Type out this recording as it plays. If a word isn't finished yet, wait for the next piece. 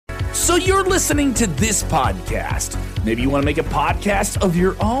So you're listening to this podcast. Maybe you want to make a podcast of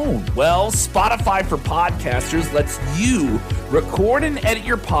your own. Well, Spotify for Podcasters lets you record and edit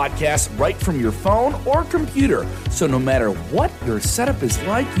your podcast right from your phone or computer. So no matter what your setup is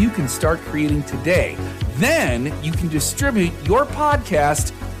like, you can start creating today. Then you can distribute your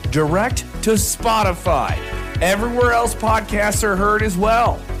podcast direct to Spotify. Everywhere else podcasts are heard as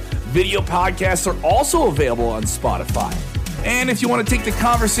well. Video podcasts are also available on Spotify. And if you want to take the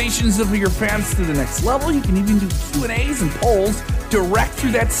conversations of your fans to the next level, you can even do Q&As and polls direct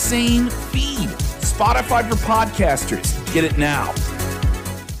through that same feed. Spotify for Podcasters. Get it now.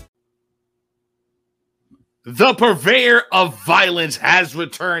 The purveyor of violence has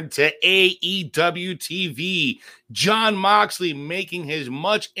returned to AEW TV. Jon Moxley making his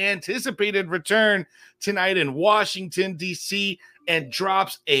much anticipated return tonight in Washington, D.C., and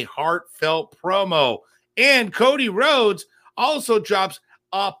drops a heartfelt promo. And Cody Rhodes also drops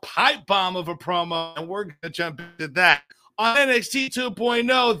a pipe bomb of a promo, and we're going to jump into that. On NXT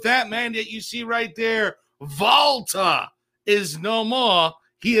 2.0, that man that you see right there, Volta, is no more.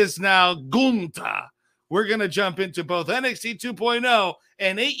 He is now Gunther. We're going to jump into both NXT 2.0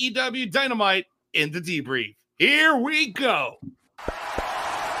 and AEW Dynamite in the debrief. Here we go. Watch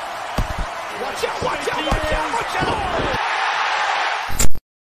out, watch out, watch out, watch out.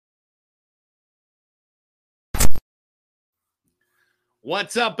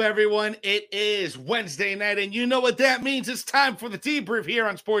 What's up, everyone? It is Wednesday night, and you know what that means. It's time for the debrief here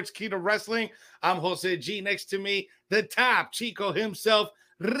on Sports Keto Wrestling. I'm Jose G. Next to me, the top Chico himself,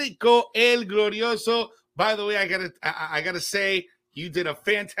 Rico El Glorioso. By the way, I gotta say, you did a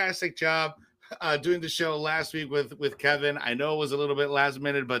fantastic job doing the show last week with Kevin. I know it was a little bit last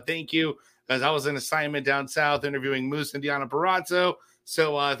minute, but thank you, because I was an assignment down south interviewing Moose and Deanna Parazzo.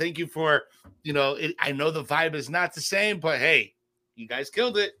 So thank you for, I know the vibe is not the same, but hey, you guys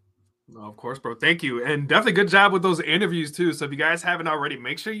killed it. Oh, of course, bro. Thank you. And definitely good job with those interviews, too. So if you guys haven't already,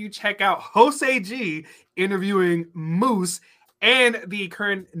 make sure you check out Jose G interviewing Moose and the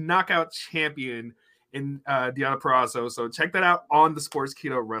current knockout champion in Deanna Parazzo. So check that out on the Sports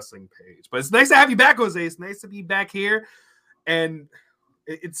Keto Wrestling page. But it's nice to have you back, Jose. It's nice to be back here. And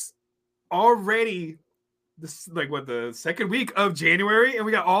it's already the second week of January, and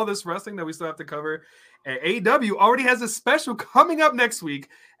we got all this wrestling that we still have to cover. And AEW already has a special coming up next week,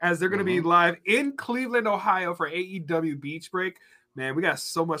 as they're going to be live in Cleveland, Ohio for AEW Beach Break. Man, we got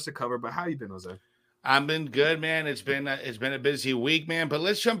so much to cover. But how you been, Jose? I've been good, man. It's been a busy week, man. But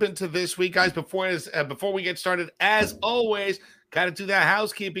let's jump into this week, guys. Before we get started, as always, got to do that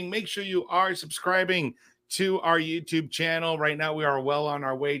housekeeping. Make sure you are subscribing to our YouTube channel. Right now, we are well on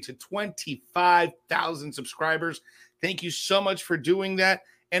our way to 25,000 subscribers. Thank you so much for doing that.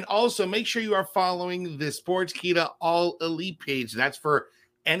 And also, make sure you are following the Sportskeeda All Elite page. That's for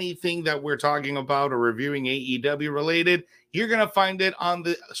anything that we're talking about or reviewing AEW related. You're going to find it on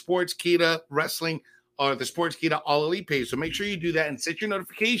the Sportskeeda Wrestling or the Sportskeeda All Elite page. So make sure you do that and set your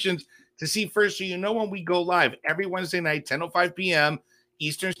notifications to see first, so you know when we go live. Every Wednesday night, 10:05 p.m.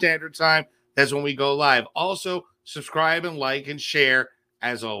 Eastern Standard Time. That's when we go live. Also, subscribe and like and share,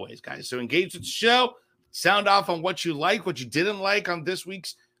 as always, guys. So engage with the show. Sound off on what you like, what you didn't like on this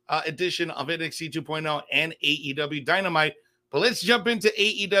week's edition of NXT 2.0 and AEW Dynamite. But let's jump into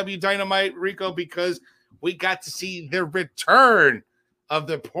AEW Dynamite, Rico, because we got to see the return of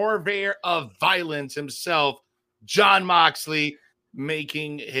the purveyor of violence himself, Jon Moxley,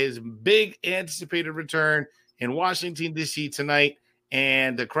 making his big anticipated return in Washington, D.C. tonight.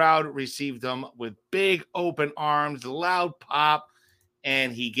 And the crowd received him with big open arms, loud pop,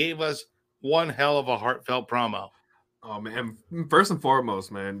 and he gave us one hell of a heartfelt promo. Oh, man. First and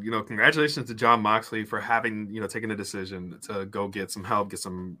foremost, man, congratulations to Jon Moxley for having, taken the decision to go get some help, get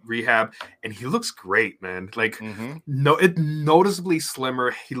some rehab. And he looks great, man. It's noticeably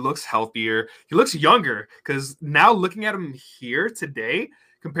slimmer. He looks healthier. He looks younger, because now looking at him here today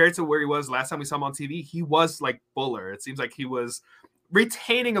compared to where he was last time we saw him on TV, he was fuller. It seems like he was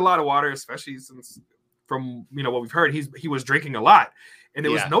retaining a lot of water, especially since from, what we've heard, he was drinking a lot. And it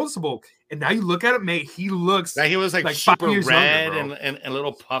was noticeable. And now you look at him, mate, he looks he was super red younger, and a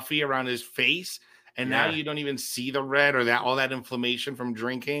little puffy around his face. And now you don't even see the red or all that inflammation from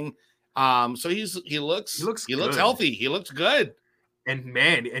drinking. So he looks healthy. He looks good. And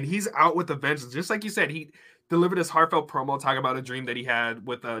man, he's out with a vengeance. Just like you said, he delivered his heartfelt promo talking about a dream that he had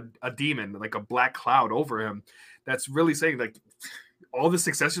with a demon, like a black cloud over him. That's really saying all the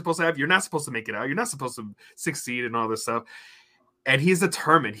success you're supposed to have, you're not supposed to make it out. You're not supposed to succeed and all this stuff. And he's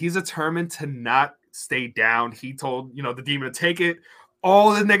determined. He's determined to not stay down. He told, the demon to take it,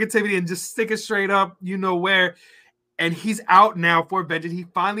 all the negativity, and just stick it straight up, where. and he's out now for vengeance. He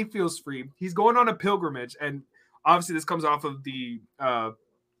finally feels free. He's going on a pilgrimage, and obviously this comes off of the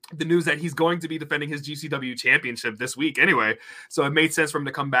news that he's going to be defending his GCW championship this week anyway. So it made sense for him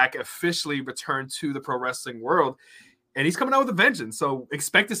to come back, officially return to the pro wrestling world. And he's coming out with a vengeance. So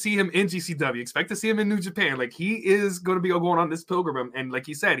expect to see him in GCW. Expect to see him in New Japan. Like, he is going to be going on this pilgrim. And like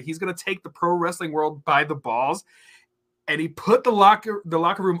he said, he's going to take the pro wrestling world by the balls. And he put the locker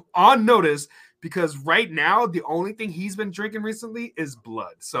room on notice, because right now the only thing he's been drinking recently is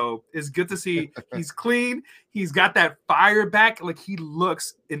blood. So it's good to see he's clean. He's got that fire back. Like, he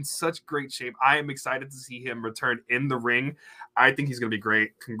looks in such great shape. I am excited to see him return in the ring. I think he's going to be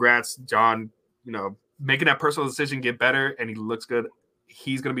great. Congrats, Jon. You know, making that personal decision, get better, and he looks good.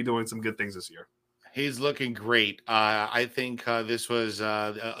 He's going to be doing some good things this year. He's looking great. I think this was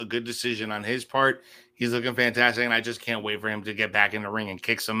a good decision on his part. He's looking fantastic, and I just can't wait for him to get back in the ring and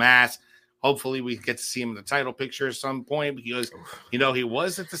kick some ass. Hopefully we get to see him in the title picture at some point, because, you know, he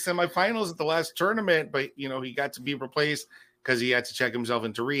was at the semifinals at the last tournament, but, you know, he got to be replaced because he had to check himself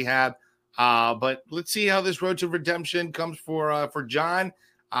into rehab. But let's see how this road to redemption comes for Jon.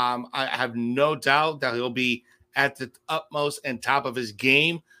 I have no doubt that he'll be at the utmost and top of his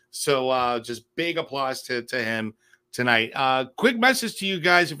game. So just big applause to him tonight. Quick message to you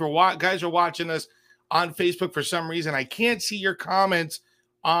guys. If guys are watching us on Facebook for some reason, I can't see your comments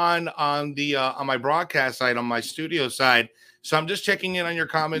on my broadcast side, on my studio side. So I'm just checking in on your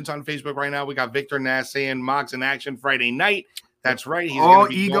comments on Facebook right now. We got Victor Nass saying Mox in action Friday night. That's right.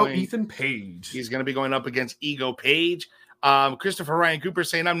 He's Ethan Page. He's going to be going up against Ego Page. Christopher Ryan Cooper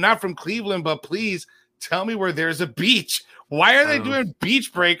saying, I'm not from Cleveland, but please tell me where there's a beach. Why are they doing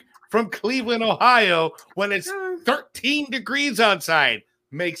beach break from Cleveland, Ohio, when it's 13 degrees outside?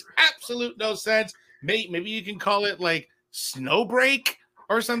 Makes absolute no sense. Maybe you can call it like snow break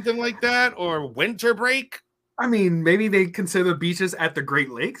or something like that, or winter break. I mean, maybe they consider beaches at the Great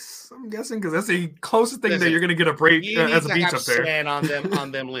Lakes, I'm guessing, because that's the closest thing that you're going to get a break as a beach up there. Sand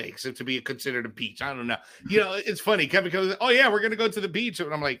on them lakes to be considered a beach. I don't know. You know, it's funny. Kevin goes, "Oh yeah, we're going to go to the beach,"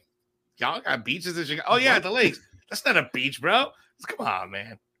 and I'm like, "Y'all got beaches in Chicago?" "Oh yeah, the lakes." That's not a beach, bro. Come on,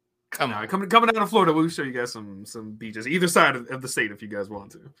 man. Come on. Coming out of Florida, we'll show you guys some beaches, either side of the state, if you guys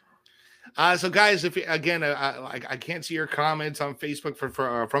want to. So guys, if again, I can't see your comments on Facebook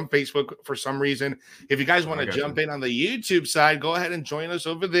from Facebook for some reason. If you guys want to jump in on the YouTube side, go ahead and join us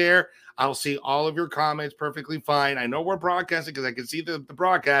over there. I'll see all of your comments perfectly fine. I know we're broadcasting because I can see the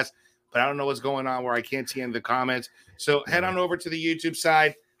broadcast, but I don't know what's going on where I can't see in the comments. So head on over to the YouTube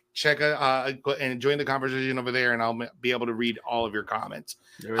side, check and join the conversation over there, and I'll be able to read all of your comments.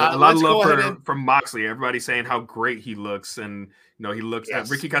 A lot of love from Moxley. Everybody saying how great he looks, and he looks.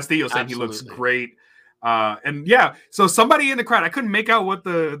 Ricky Castillo saying he looks great. And yeah, so somebody in the crowd, I couldn't make out what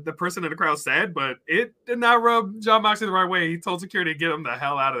the person in the crowd said, but it did not rub Jon Moxley the right way. He told security to get him the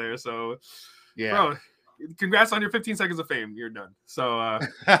hell out of there. So yeah, bro, congrats on your 15 seconds of fame. You're done. So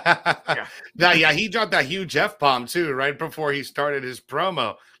yeah, he dropped that huge F-bomb too right before he started his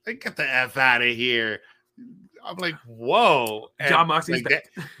promo. Like, get the F out of here. I'm like, whoa. Jon Moxley's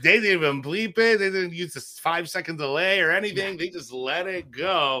they didn't even bleep it. They didn't use the 5-second delay or anything. They just let it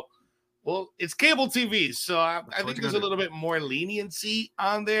go. Well, it's cable TV, so I think there's a little bit more leniency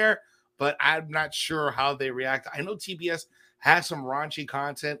on there, but I'm not sure how they react. I know TBS has some raunchy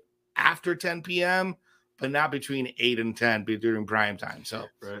content after 10 p.m., but not between 8 and 10 during prime time. So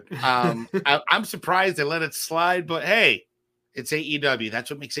I'm surprised they let it slide, but hey, it's AEW. That's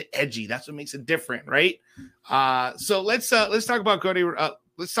what makes it edgy. That's what makes it different, right? So let's talk about Cody.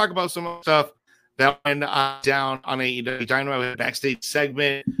 Let's talk about some stuff that went down on AEW Dynamite backstage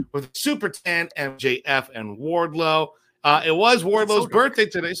segment with Super Tan, MJF, and Wardlow. It was Wardlow's birthday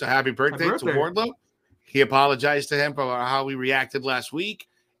today, so happy birthday to Wardlow. He apologized to him for how he reacted last week,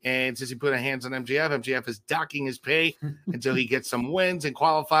 and since he put hands on MJF is docking his pay until he gets some wins and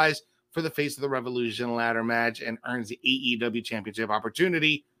qualifies for the Face of the Revolution ladder match and earns the AEW Championship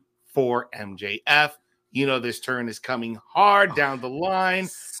opportunity for MJF. You know, this turn is coming hard down the line.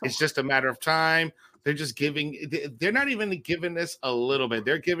 It's just a matter of time. They're not even giving us a little bit.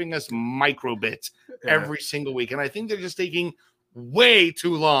 They're giving us micro bits every single week. And I think they're just taking way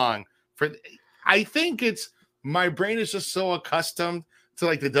too long I think my brain is just so accustomed to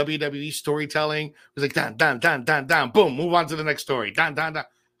like the WWE storytelling. It's like, dun, dun, dun, dun, dun, boom, move on to the next story. Dun, dun, dun.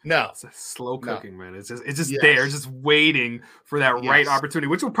 No, it's slow cooking, man. It's just there, just waiting for that right opportunity,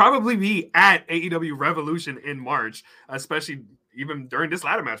 which will probably be at AEW Revolution in March, especially even during this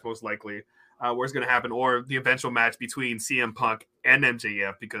ladder match, most likely, where it's going to happen, or the eventual match between CM Punk and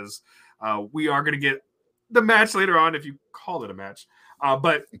MJF, because we are going to get the match later on, if you call it a match.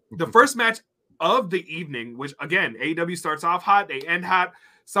 But the first match of the evening, which again, AEW starts off hot, they end hot.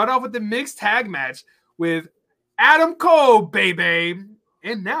 Start off with the mixed tag match with Adam Cole, baby.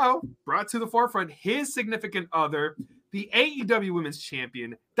 And now brought to the forefront his significant other, the AEW Women's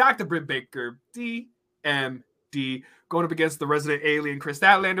Champion, Dr. Britt Baker, DMD, going up against the resident alien Chris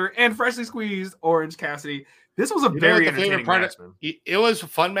Statlander and freshly squeezed Orange Cassidy. This was a very entertaining match, man. It was a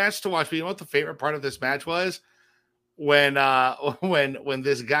fun match to watch, but you know what the favorite part of this match was? When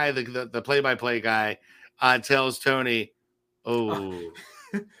this guy, the play-by-play guy, tells Tony, "Oh,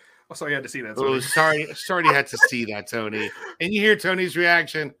 sorry, you had to see that. Tony. Oh, sorry, you had to see that, Tony." And you hear Tony's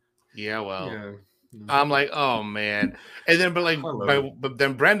reaction. Yeah, well, yeah. I'm like, oh man. And then, but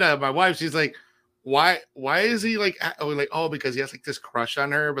then Brenda, my wife, she's like, why is he like, because he has like this crush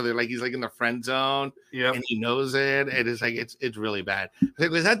on her, but they're like, he's like in the friend zone, and he knows it, and it's like it's really bad.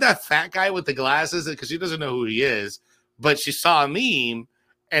 Like, was that fat guy with the glasses? Because she doesn't know who he is, but she saw a meme,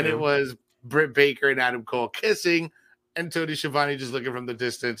 and it was Britt Baker and Adam Cole kissing, and Tony Schiavone just looking from the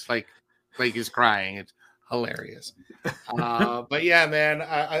distance, like he's crying. It's hilarious. But yeah, man,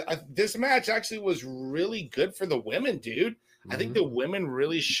 this match actually was really good for the women, dude. I think the women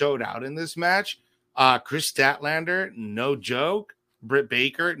really showed out in this match. Chris Statlander, no joke. Britt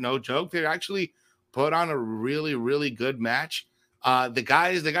Baker, no joke. They actually put on a really, really good match. The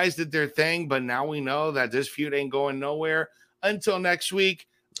guys did their thing, but now we know that this feud ain't going nowhere until next week.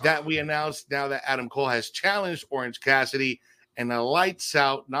 That we announced now that Adam Cole has challenged Orange Cassidy in a lights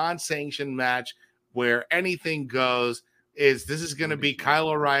out, non-sanctioned match where anything goes. This is going to be Kyle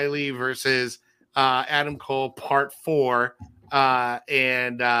O'Reilly versus Adam Cole Part 4, but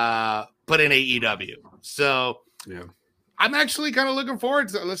in AEW. So I'm actually kind of looking forward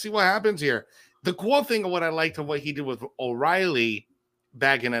to it. Let's see what happens here. The cool thing of what I liked of what he did with O'Reilly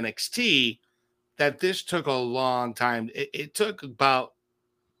back in NXT, that this took a long time. It took about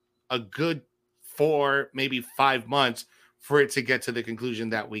a good 4, maybe 5 months for it to get to the conclusion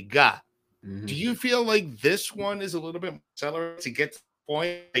that we got. Mm-hmm. Do you feel like this one is a little bit more accelerated to get to the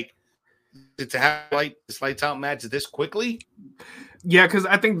point, like to have this lights out match this quickly? Yeah, because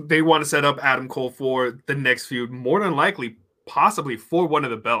I think they want to set up Adam Cole for the next feud, more than likely, possibly for one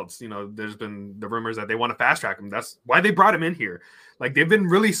of the belts. You know, there's been the rumors that they want to fast track him. That's why they brought him in here. Like, they've been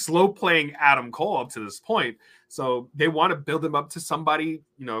really slow playing Adam Cole up to this point. So they want to build him up to somebody,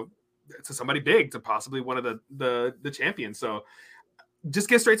 to somebody big, to possibly one of the champions. So just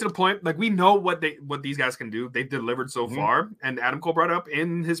get straight to the point. Like, we know what these guys can do. They've delivered so far. And Adam Cole brought up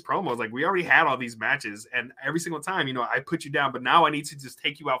in his promos, like, we already had all these matches, and every single time, I put you down, but now I need to just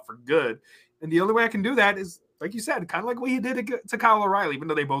take you out for good. And the only way I can do that is, like you said, kind of like what he did to Kyle O'Reilly, even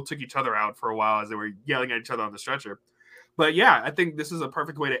though they both took each other out for a while as they were yelling at each other on the stretcher. But yeah, I think this is a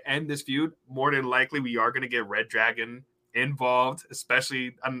perfect way to end this feud. More than likely, we are going to get Red Dragon involved,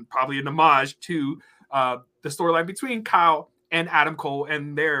 especially probably an homage to the storyline between Kyle and Adam Cole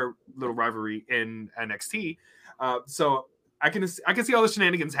and their little rivalry in NXT. So I can see all the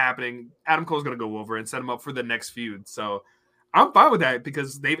shenanigans happening. Adam Cole's going to go over and set him up for the next feud. So I'm fine with that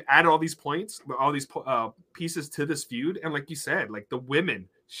because they've added all these points, all these pieces to this feud. And like you said, like, the women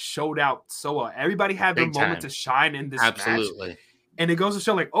showed out so well. Everybody had their moment to shine in this match. And it goes to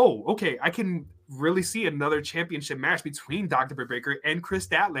show, like, oh, okay, I can really see another championship match between Dr. Britt Baker and Chris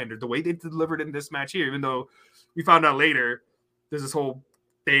Statlander, the way they delivered in this match here, even though we found out later there's this whole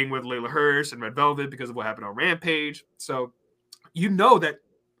thing with Layla Hirsch and Red Velvet because of what happened on Rampage. So that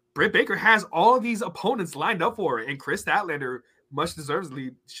Britt Baker has all of these opponents lined up for her, and Chris Statlander much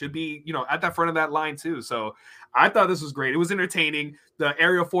deservedly should be, at that front of that line too. So I thought this was great. It was entertaining. The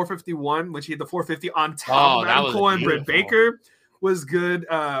Aerial 451, which he had the 450 on top of Adam Cole and Britt Baker, was good.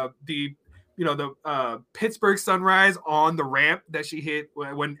 The Pittsburgh Sunrise on the ramp that she hit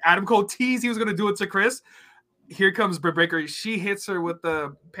when Adam Cole teased he was going to do it to Chris. Here comes Britt Baker. She hits her with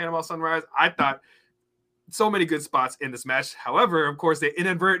the Panama Sunrise. I thought so many good spots in this match. However, of course, the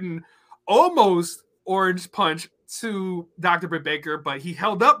inadvertent almost orange punch to Dr. Britt Baker, but he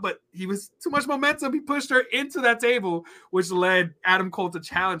held up, but he was too much momentum. He pushed her into that table, which led Adam Cole to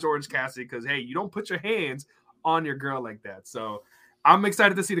challenge Orange Cassidy because, hey, you don't put your hands on your girl like that. So I'm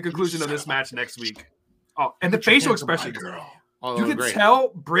excited to see the conclusion of this match next week. Oh, and the facial expression. You can tell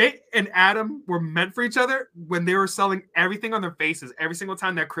Britt and Adam were meant for each other when they were selling everything on their faces. Every single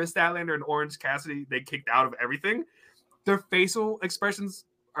time that Chris Statlander and Orange Cassidy, they kicked out of everything, their facial expressions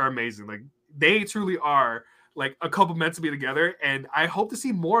are amazing. Like, they truly are like a couple meant to be together. And I hope to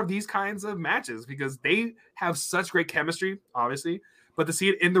see more of these kinds of matches because they have such great chemistry, obviously. But to see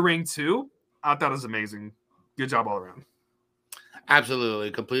it in the ring too, I thought it was amazing. Good job all around.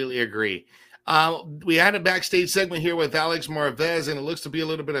 Absolutely. Completely agree. We had a backstage segment here with Alex Marvez, and it looks to be a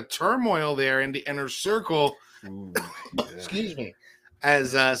little bit of turmoil there in the inner circle. Ooh, yeah. Excuse me.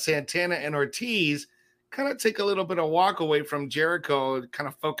 As Santana and Ortiz kind of take a little bit of walk away from Jericho, kind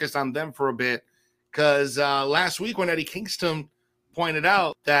of focus on them for a bit. Because last week when Eddie Kingston pointed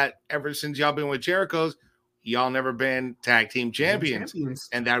out that ever since y'all been with Jericho's, y'all never been tag team champions.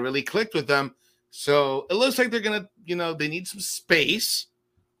 And that really clicked with them. So it looks like they're going to, they need some space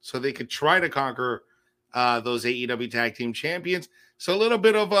so they could try to conquer those AEW tag team champions. So a little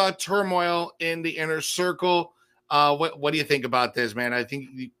bit of turmoil in the inner circle. What do you think about this, man? I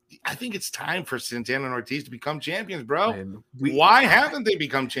think it's time for Santana and Ortiz to become champions, bro. Man, why haven't they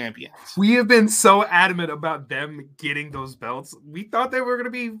become champions? We have been so adamant about them getting those belts. We thought they were going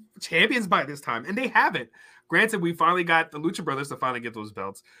to be champions by this time, and they haven't. Granted, we finally got the Lucha Brothers to finally get those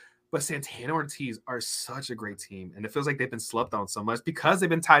belts, but Santana and Ortiz are such a great team, and it feels like they've been slept on so much because they've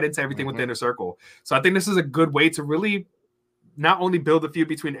been tied into everything with the inner circle. So I think this is a good way to really not only build a feud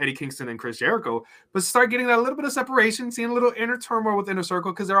between Eddie Kingston and Chris Jericho, but start getting that little bit of separation, seeing a little inner turmoil with inner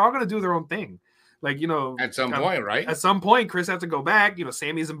circle, because they're all going to do their own thing. Like, at some point, right? At some point, Chris has to go back.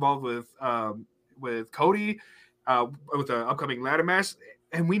 Sammy's involved with Cody with the upcoming ladder match.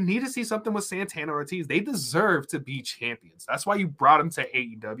 And we need to see something with Santana Ortiz. They deserve to be champions. That's why you brought them to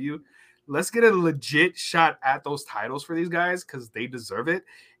AEW. Let's get a legit shot at those titles for these guys because they deserve it.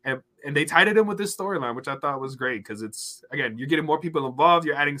 And they tied it in with this storyline, which I thought was great because it's, again, you're getting more people involved.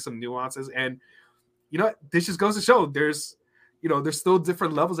 You're adding some nuances. And, this just goes to show there's still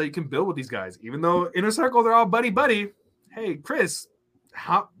different levels that you can build with these guys. Even though Inner Circle, they're all buddy-buddy. Hey, Chris,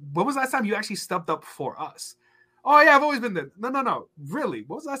 when was the last time you actually stepped up for us? Oh, yeah, I've always been there. No. Really?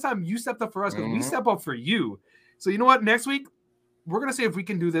 When was the last time you stepped up for us? Because we step up for you. So you know what? Next week, we're going to see if we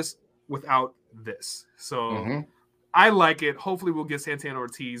can do this without this. So I like it. Hopefully we'll get Santana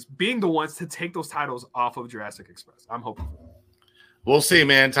Ortiz being the ones to take those titles off of Jurassic Express. I'm hoping. We'll see,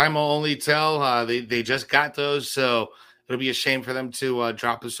 man. Time will only tell. They just got those, so it'll be a shame for them to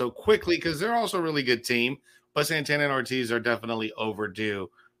drop us so quickly because they're also a really good team. But Santana and Ortiz are definitely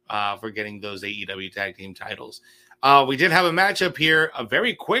overdue for getting those AEW tag team titles. We did have a matchup here, a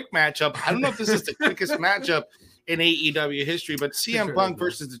very quick matchup. I don't know if this is the quickest matchup in AEW history, but CM Punk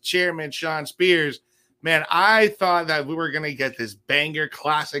versus the chairman, Shawn Spears. Man, I thought that we were going to get this banger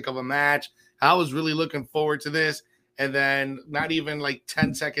classic of a match. I was really looking forward to this. And then not even like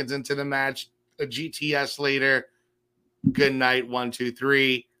 10 seconds into the match, a GTS later, good night, 1, 2,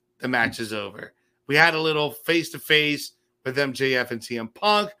 3, the match is over. We had a little face-to-face with MJF and CM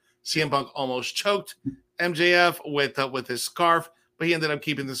Punk. CM Punk almost choked MJF with his scarf, but he ended up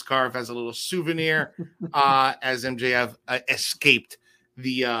keeping the scarf as a little souvenir as MJF escaped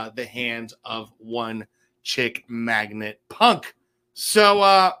the hands of one chick magnet Punk. So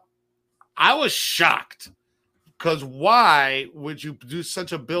I was shocked because why would you do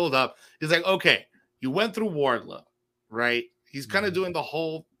such a build-up? It's like, okay, you went through Wardlow, right? He's kind of doing the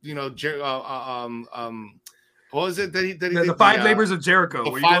whole, what was it that he did? The five labors of Jericho.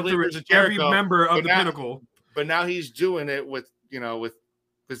 The five labors of Jericho. Every member of the Pinnacle. But now he's doing it with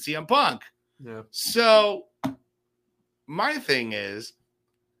CM Punk. Yeah. So my thing is,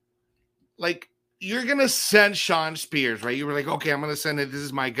 like, you're gonna send Shawn Spears, right? You were like, okay, I'm gonna send it. This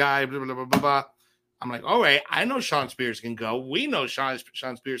is my guy. Blah blah blah blah blah. I'm like, all right, I know Shawn Spears can go. We know Shawn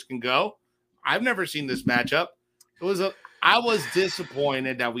Spears can go. I've never seen this matchup. I was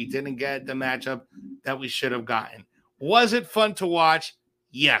disappointed that we didn't get the matchup that we should have gotten. Was it fun to watch?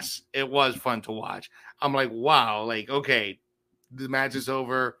 Yes, it was fun to watch. I'm like, wow, like, okay, the match is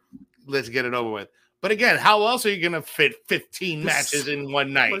over. Let's get it over with. But again, how else are you going to fit 15 matches in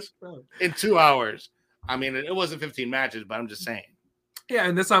one night in 2 hours? I mean, it wasn't 15 matches, but I'm just saying. Yeah,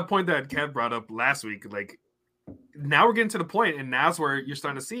 and that's a point that Kev brought up last week. Like, now we're getting to the point, and now's where you're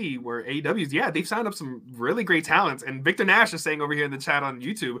starting to see where AEW's, they've signed up some really great talents. And Victor Nash is saying over here in the chat on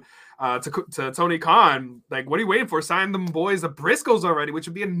YouTube to Tony Khan, like, what are you waiting for? Sign them boys, the Briscoes already, which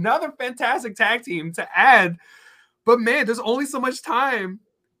would be another fantastic tag team to add. But, man, there's only so much time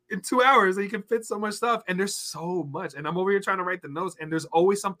in 2 hours that you can fit so much stuff. And there's so much. And I'm over here trying to write the notes, and there's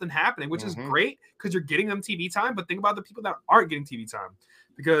always something happening, which is great because you're getting them TV time. But think about the people that aren't getting TV time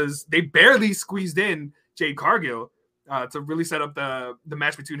because they barely squeezed in Jade Cargill to really set up the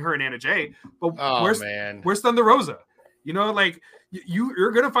match between her and Anna Jay. But where's Thunder Rosa? Like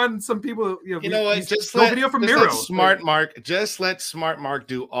you're gonna find some people. You know what? Just let Smart Mark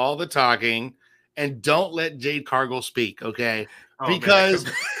do all the talking, and don't let Jade Cargill speak. Okay, because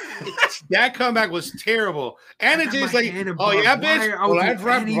that comeback was terrible. Anna Jay's like, oh yeah, bitch. Well, I've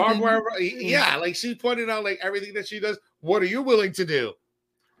wrapped yeah, like she pointed out like everything that she does. What are you willing to do?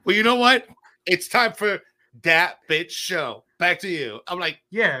 Well, you know what? it's time for that bitch show. Back to you. I'm like,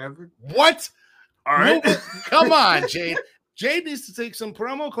 yeah. What? All right. No, come on, Jade. Jade needs to take some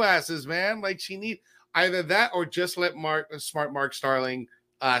promo classes, man. Like she need either that or just let Smart Mark Starling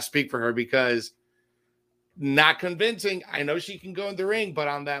speak for her, because not convincing. I know she can go in the ring, but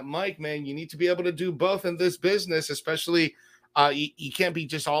on that mic, man, you need to be able to do both in this business, especially you can't be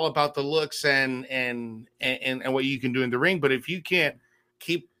just all about the looks and what you can do in the ring. But if you can't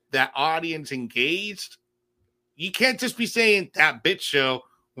keep that audience engaged, you can't just be saying that bitch show.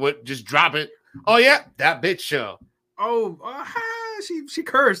 What? Just drop it. Oh yeah, that bitch show. Oh, she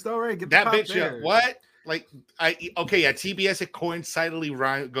cursed. All right, get that bitch there. Show. What? Like TBS it coincidentally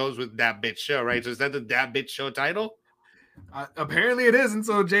goes with that bitch show, right? So is that the that bitch show title? Apparently it is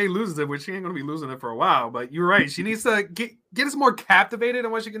until Jay loses it, which she ain't gonna be losing it for a while. But you're right. She needs to get us more captivated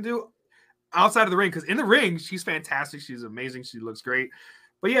on what she can do outside of the ring. Because in the ring, she's fantastic. She's amazing. She looks great.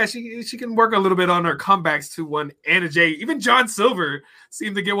 But yeah, she can work a little bit on her comebacks to one Anna Jay. Even John Silver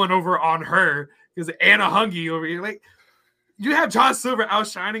seemed to get one over on her because Anna Hungy over here. Like, you have John Silver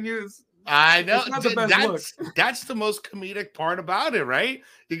outshining you. I know. It's not the best that's the most comedic part about it, right?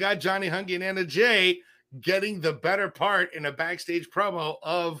 You got Johnny Hungy and Anna Jay getting the better part in a backstage promo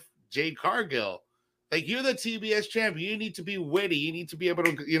of Jade Cargill. Like, you're the TBS champion. You need to be witty. You need to be able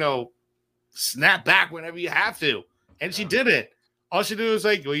to, snap back whenever you have to. And she did it. All she did was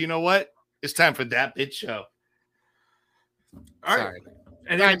like, well, you know what? It's time for that bitch show. All right. Sorry.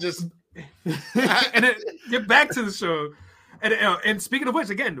 And I just... and then get back to the show. And speaking of which,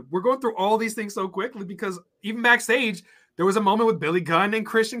 again, we're going through all these things so quickly because even backstage, there was a moment with Billy Gunn and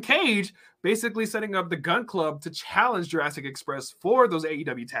Christian Cage basically setting up the Gun Club to challenge Jurassic Express for those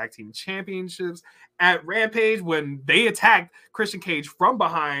AEW Tag Team Championships at Rampage when they attacked Christian Cage from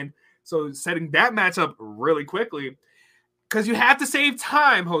behind. So setting that match up really quickly. Because you have to save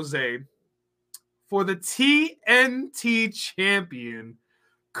time, Jose, for the TNT champion,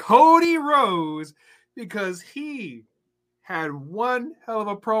 Cody Rhodes, because he had one hell of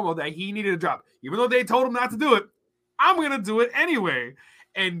a promo that he needed to drop. Even though they told him not to do it, I'm going to do it anyway.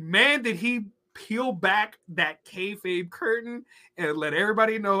 And man, did he peel back that kayfabe curtain and let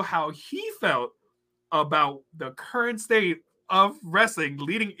everybody know how he felt about the current state of wrestling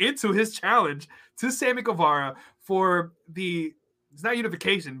leading into his challenge to Sammy Guevara for it's not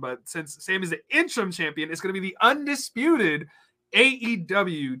unification, but since Sammy's the interim champion, it's going to be the undisputed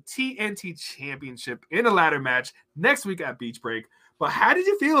AEW TNT Championship in a ladder match next week at Beach Break. But how did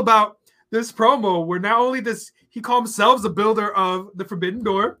you feel about this promo where not only does he call himself the builder of the Forbidden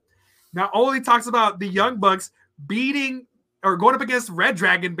Door, not only talks about the Young Bucks beating or going up against Red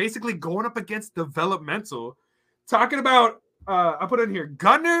Dragon, basically going up against Developmental, talking about, I put in here,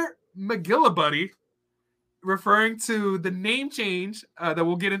 Gunner McGillibuddy, referring to the name change that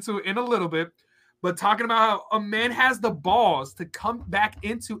we'll get into in a little bit, but talking about how a man has the balls to come back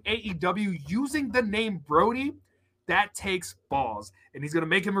into AEW using the name Brody. That takes balls. And he's going to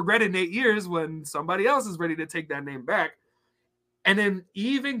make him regret it in 8 years when somebody else is ready to take that name back. And then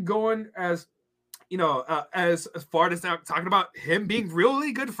even going as far as now talking about him being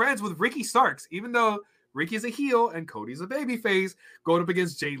really good friends with Ricky Starks, even though Ricky's a heel and Cody's a babyface, going up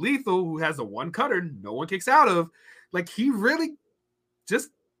against Jay Lethal, who has the one cutter no one kicks out of. Like, he really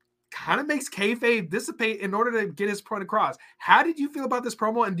just kind of makes kayfabe dissipate in order to get his point across. How did you feel about this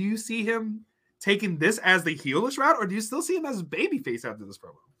promo? And do you see him taking this as the heelish route, or do you still see him as a babyface after this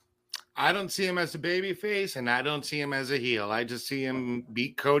promo? I don't see him as a babyface, and I don't see him as a heel. I just see him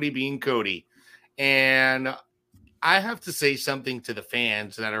beat Cody being Cody. And I have to say something to the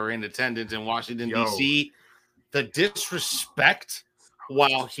fans that are in attendance in Washington, D.C. The disrespect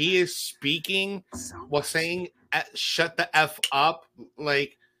while he is speaking, while saying, shut the F up.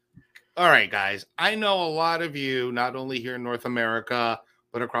 Like, all right, guys, I know a lot of you, not only here in North America,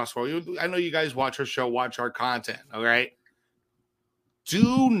 but across the world. I know you guys watch our show, watch our content, all right?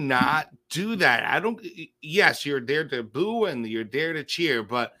 Do not do that. Yes, you're there to boo and you're there to cheer,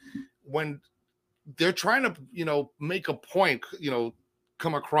 but when they're trying to, make a point,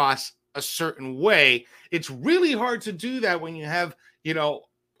 come across a certain way, it's really hard to do that when you have,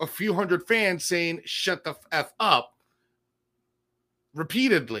 a few hundred fans saying, shut the F up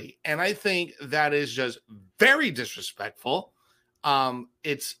repeatedly. And I think that is just very disrespectful.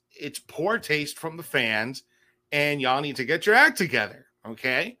 It's poor taste from the fans, and y'all need to get your act together,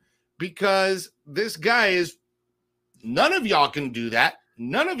 okay? Because this guy none of y'all can do that.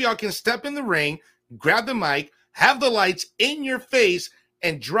 None of y'all can step in the ring, grab the mic, have the lights in your face,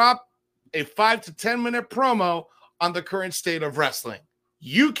 and drop a 5 to 10 minute promo on the current state of wrestling.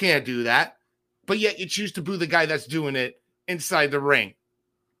 You can't do that, but yet you choose to boo the guy that's doing it inside the ring.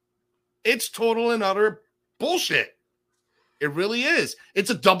 It's total and utter bullshit. It really is. It's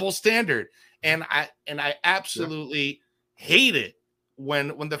a double standard. And I absolutely hate it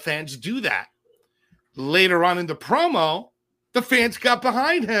when the fans do that. Later on in the promo, the fans got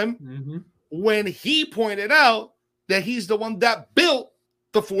behind him when he pointed out that he's the one that built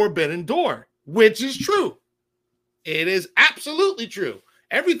the Forbidden Door, which is true. It is absolutely true.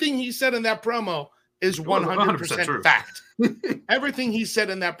 Everything he said in that promo is 100% fact. Everything he said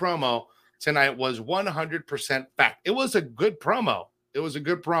in that promo tonight was 100% fact. It was a good promo.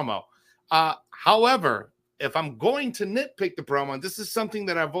 However, if I'm going to nitpick the promo, and this is something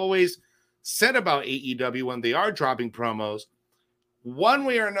that I've always said about AEW when they are dropping promos, one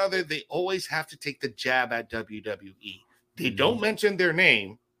way or another, they always have to take the jab at WWE. They don't mention their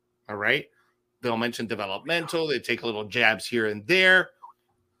name, all right? They'll mention developmental. They take a little jabs here and there.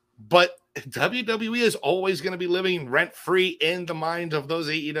 But WWE is always going to be living rent-free in the minds of those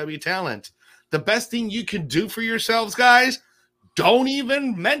AEW talent. The best thing you can do for yourselves, guys, don't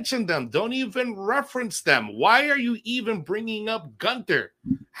even mention them. Don't even reference them. Why are you even bringing up Gunther?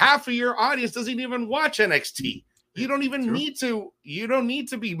 Half of your audience doesn't even watch NXT. You don't even need to. You don't need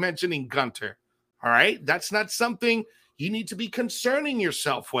to be mentioning Gunther. All right? That's not something you need to be concerning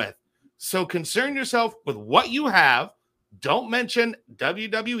yourself with. So concern yourself with what you have. Don't mention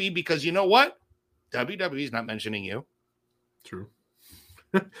WWE because you know what? WWE is not mentioning you. True.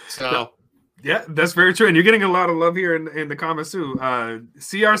 So, yeah, that's very true. And you're getting a lot of love here in the comments too.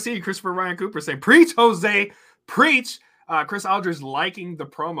 CRC, Christopher Ryan Cooper saying, preach, Jose, preach. Chris Aldridge liking the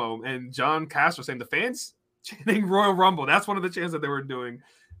promo. And John Castro saying, the fans chanting Royal Rumble. That's one of the chants that they were doing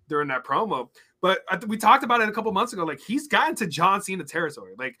during that promo. But we talked about it a couple months ago. Like, he's gotten to John Cena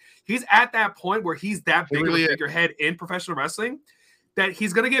territory. Like, he's at that point where he's that big of a figurehead in professional wrestling that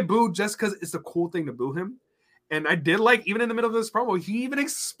he's going to get booed just because it's a cool thing to boo him. And I did like, even in the middle of this promo, he even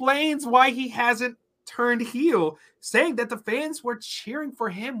explains why he hasn't turned heel, saying that the fans were cheering for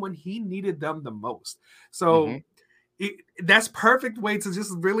him when he needed them the most. So that's perfect way to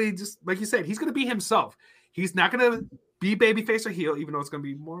just really, just like you said, he's going to be himself. He's not going to be babyface or heel, even though it's going to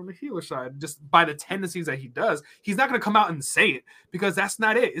be more on the healer side, just by the tendencies that he does. He's not going to come out and say it because that's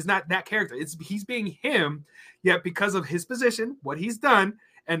not it. It's not that character. He's being him, yet because of his position, what he's done,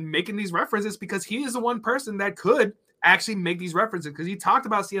 and making these references, because he is the one person that could actually make these references, because he talked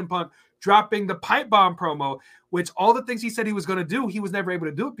about CM Punk dropping the pipe bomb promo, which all the things he said he was going to do, he was never able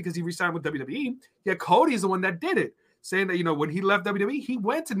to do it because he re-signed with WWE. Yet Cody is the one that did it, saying that, when he left WWE, he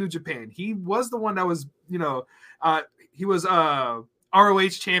went to New Japan. He was the one that was, he was ROH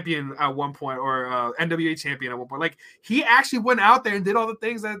champion at one point, or NWA champion at one point. Like, he actually went out there and did all the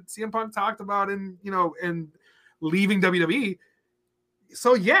things that CM Punk talked about in leaving WWE.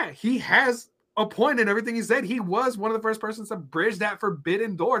 So yeah, he has a point in everything he said. He was one of the first persons to bridge that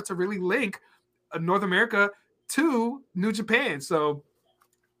forbidden door to really link North America to New Japan. So,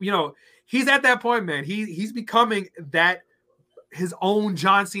 he's at that point, man. He's becoming that, his own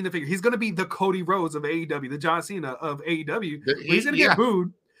John Cena figure. He's going to be the Cody Rhodes of AEW, the John Cena of AEW. He's going to get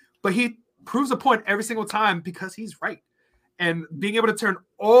booed, but he proves a point every single time because he's right. And being able to turn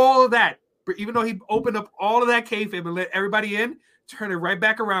all of that, even though he opened up all of that kayfabe and let everybody in, turn it right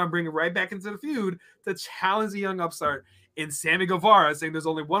back around, bring it right back into the feud to challenge the young upstart in Sammy Guevara, saying there's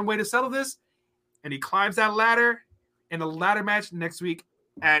only one way to settle this, and he climbs that ladder in a ladder match next week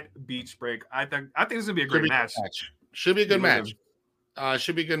at Beach Break. I think this is gonna be a great match. Should be a good match.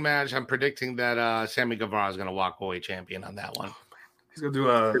 Should be a good match. I'm predicting that Sammy Guevara is gonna walk away champion on that one. He's gonna do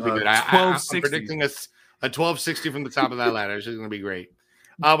a 1260. I'm predicting a 1260 from the top of that ladder. It's gonna be great.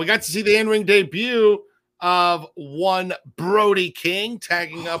 We got to see the in-ring debut of one Brody King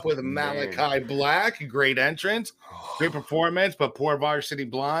tagging up with Malachi Black. Great entrance, great performance, but poor Varsity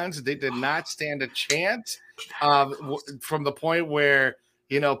Blondes, they did not stand a chance from the point where,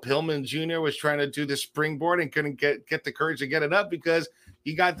 Pillman Jr. was trying to do the springboard and couldn't get the courage to get it up because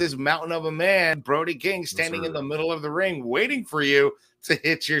you got this mountain of a man, Brody King, standing in the middle of the ring waiting for you to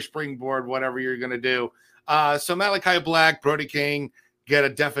hit your springboard, whatever you're going to do. So Malachi Black, Brody King, get a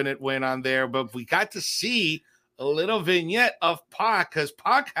definite win on there, but we got to see a little vignette of Pac, because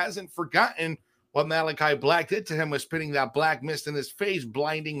Pac hasn't forgotten what Malachi Black did to him with spitting that black mist in his face,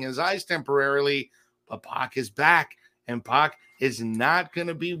 blinding his eyes temporarily. But Pac is back, and Pac is not going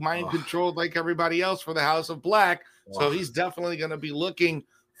to be mind controlled like everybody else for the House of Black. So he's definitely going to be looking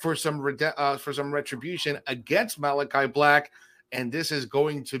for some retribution against Malachi Black, and this is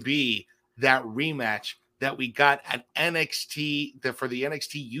going to be that rematch that we got at NXT for the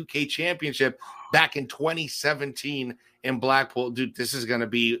NXT UK Championship back in 2017 in Blackpool. Dude, this is going to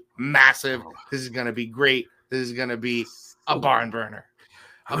be massive. This is going to be great. This is going to be a barn burner.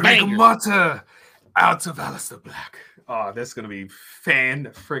 Mata out of Aleister Black. Oh, that's going to be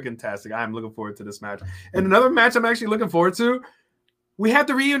fan-friggin-tastic. I'm looking forward to this match. And another match I'm actually looking forward to, we have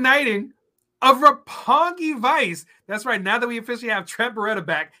the reuniting of Roppongi Vice. That's right. Now that we officially have Trent Beretta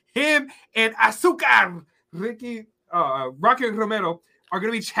back, him and Asuka, Rocky Romero, are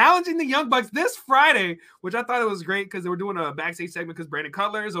going to be challenging the Young Bucks this Friday, which I thought it was great because they were doing a backstage segment because Brandon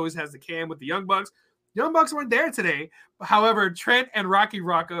Cutler always has the cam with the Young Bucks. Young Bucks weren't there today. However, Trent and Rocky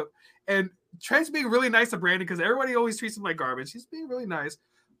rock up. And Trent's being really nice to Brandon because everybody always treats him like garbage. He's being really nice.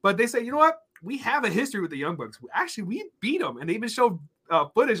 But they say, you know what? We have a history with the Young Bucks. Actually, we beat them. And they even showed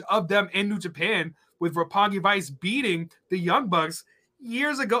footage of them in New Japan with Roppongi Vice beating the Young Bucks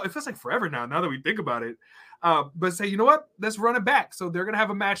years ago. It feels like forever now that we think about it. But say, you know what? Let's run it back. So they're going to have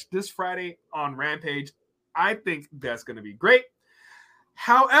a match this Friday on Rampage. I think that's going to be great.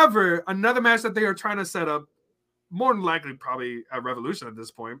 However, another match that they are trying to set up, more than likely probably at Revolution at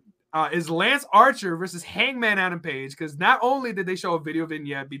this point, is Lance Archer versus Hangman Adam Page. Because not only did they show a video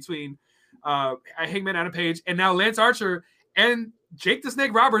vignette between Hangman Adam Page and now Lance Archer and Jake the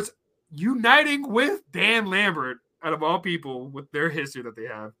Snake Roberts uniting with Dan Lambert, out of all people, with their history that they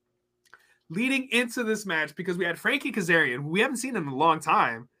have. Leading into this match, because we had Frankie Kazarian, who we haven't seen in a long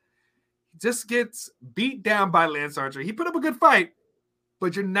time, just gets beat down by Lance Archer. He put up a good fight,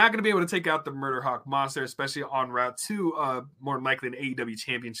 but you're not going to be able to take out the Murder Hawk Monster, especially en route to more than likely an AEW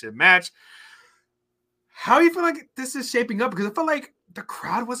championship match. How do you feel like this is shaping up? Because I feel like the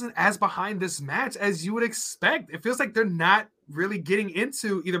crowd wasn't as behind this match as you would expect. It feels like they're not really getting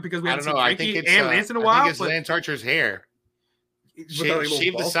into either because we haven't seen Frankie and Lance in a while. I think it's Lance Archer's hair.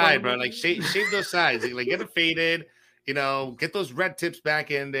 Shave the side, bro. Like shave those sides. Like get it faded. Get those red tips back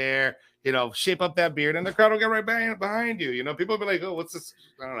in there. Shape up that beard, and the crowd will get right behind you. People will be like, "Oh, what's this?"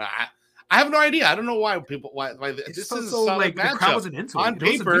 I don't know. I have no idea. I don't know why this is a solid matchup. The crowd wasn't into it. On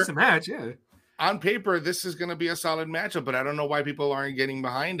paper, it was a decent match, yeah. On paper, this is going to be a solid matchup, but I don't know why people aren't getting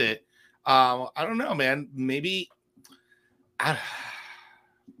behind it. I don't know, man. Maybe I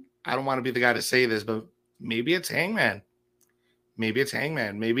don't want to be the guy to say this, but maybe it's Hangman. Maybe it's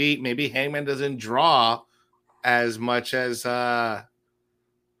Hangman. Maybe Hangman doesn't draw as much as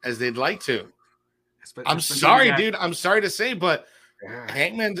they'd like to. I'm sorry, dude. I'm sorry to say, but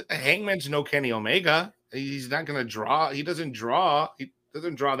Hangman's no Kenny Omega. He's not going to draw. He doesn't draw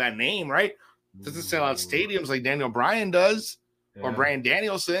that name, right? Doesn't sell out stadiums like Daniel Bryan does, or Bryan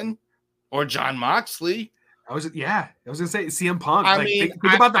Danielson, or Jon Moxley. I was gonna say CM Punk. Think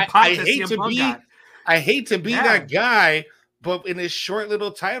about the pop that CM Punk got. I hate to be that guy, but in his short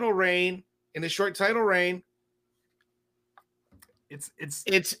title reign, it's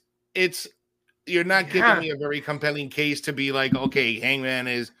you're not giving me a very compelling case to be like, okay, Hangman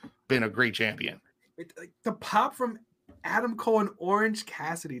has been a great champion. The pop from Adam Cole and Orange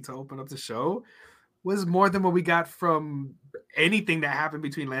Cassidy to open up the show was more than what we got from anything that happened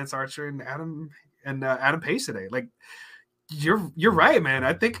between Lance Archer and Adam Page today. Like, you're right, man.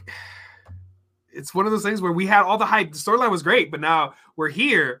 I think it's one of those things where we had all the hype. The storyline was great, but now we're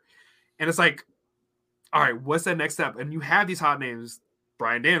here, and it's like, all right, what's that next step? And you have these hot names: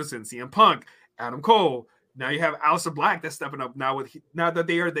 Bryan Danielson, CM Punk, Adam Cole. Now you have Aleister Black that's stepping up now that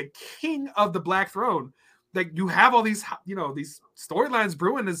they are the king of the Black Throne. Like, you have all these, these storylines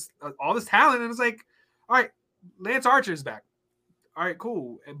brewing, all this talent, and it's like, all right, Lance Archer's back. All right,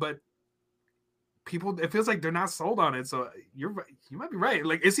 cool. But people, it feels like they're not sold on it. So you might be right.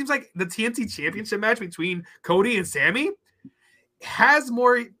 Like, it seems like the TNT Championship match between Cody and Sammy has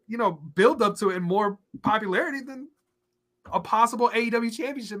more, build up to it and more popularity than a possible AEW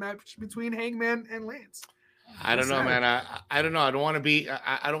Championship match between Hangman and Lance. I don't know, man. I don't know. I don't want to be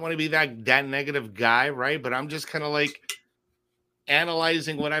that negative guy, right? But I'm just kind of like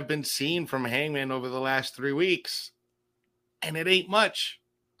analyzing what I've been seeing from Hangman over the last 3 weeks, and it ain't much.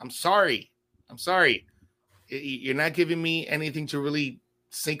 I'm sorry. You're not giving me anything to really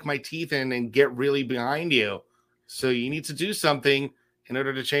sink my teeth in and get really behind you. So you need to do something in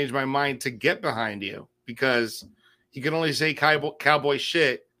order to change my mind to get behind you, because you can only say cowboy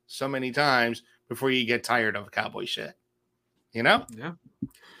shit so many times before you get tired of cowboy shit. Yeah.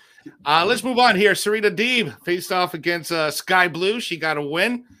 Let's move on here. Serena Deeb faced off against Sky Blue. She got a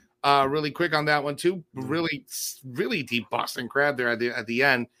win really quick on that one too. Really, really deep Boston crab there at the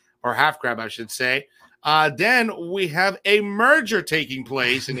end, or half crab, I should say. Then we have a merger taking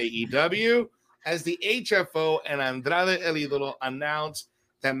place in AEW as the HFO and Andrade El Idolo announced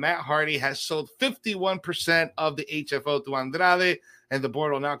that Matt Hardy has sold 51% of the HFO to Andrade, and the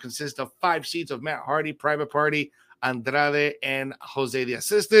board will now consist of 5 seats of Matt Hardy, Private Party, Andrade, and Jose the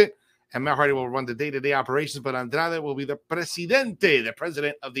Assistant. and Matt Hardy will run the day-to-day operations, but Andrade will be the presidente, the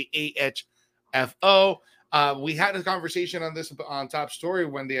president of the AHFO. We had a conversation on this on Top Story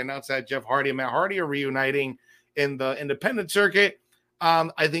when they announced that Jeff Hardy and Matt Hardy are reuniting in the independent circuit.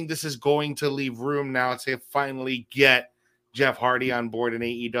 I think this is going to leave room now to finally get Jeff Hardy on board in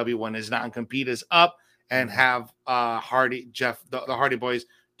AEW when his non-compete is up, and have the Hardy Boys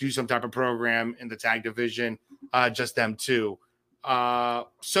do some type of program in the tag division, just them two.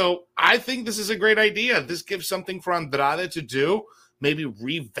 So I think this is a great idea. This gives something for Andrade to do. Maybe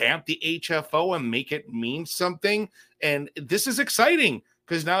revamp the HFO and make it mean something. And this is exciting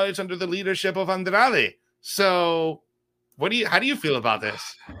because now it's under the leadership of Andrade. So how do you feel about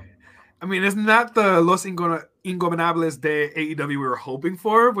this? I mean, it's not the Los Ingobernables de AEW we were hoping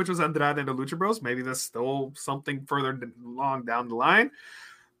for, which was Andrade and the Lucha Bros. Maybe that's still something further along down the line.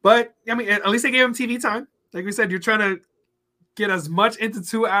 But, I mean, at least they gave him TV time. Like we said, you're trying to get as much into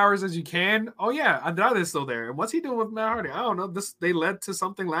 2 hours as you can. Oh, yeah, Andrade is still there. And what's he doing with Matt Hardy? I don't know. They led to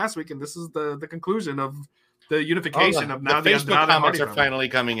something last week, and this is the conclusion of the unification of now the Facebook Andrade comments Hardy are finally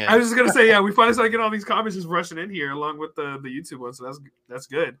coming in. I was just gonna say, yeah, we finally started getting all these comments just rushing in here, along with the YouTube one. So that's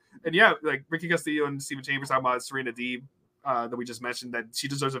good. And yeah, like Ricky Castillo and Steven Chambers talking about Serena Deeb that we just mentioned, that she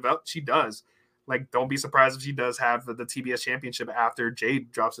deserves a belt. She does. Like, don't be surprised if she does have the TBS championship after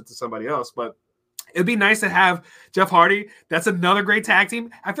Jade drops it to somebody else. But it'd be nice to have Jeff Hardy. That's another great tag team.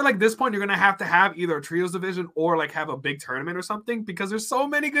 I feel like at this point you're gonna have to have either a trios division or like have a big tournament or something, because there's so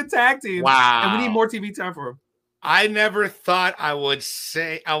many good tag teams. Wow. And we need more TV time for them. I never thought I would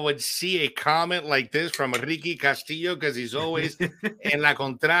see a comment like this from Ricky Castillo, because he's always en la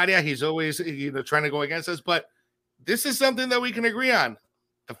contraria. He's always trying to go against us. But this is something that we can agree on.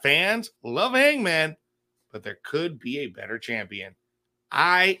 The fans love Hangman, but there could be a better champion.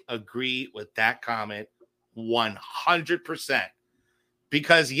 I agree with that comment 100%.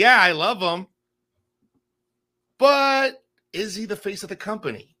 Because, yeah, I love him. But is he the face of the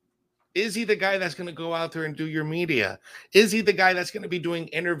company? Is he the guy that's going to go out there and do your media? Is he the guy that's going to be doing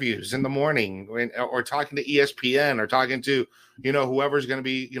interviews in the morning or talking to ESPN or talking to, whoever's going to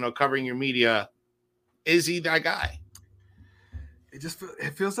be, covering your media? Is he that guy?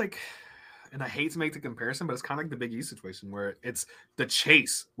 It feels like, and I hate to make the comparison, but it's kind of like the Big E situation where it's the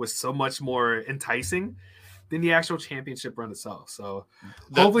chase was so much more enticing than the actual championship run itself. So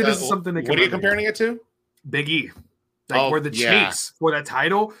hopefully this is something that. What are you comparing it to? Big E. Where the chase for that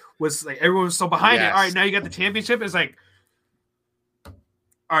title was like everyone was so behind it. All right, now you got the championship. It's like, all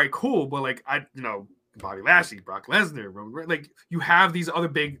right, cool. But like Bobby Lashley, Brock Lesnar, like you have these other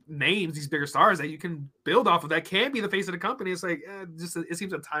big names, these bigger stars that you can build off of that can be the face of the company. It's like it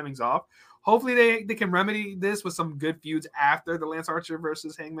seems that timing's off. Hopefully they can remedy this with some good feuds after the Lance Archer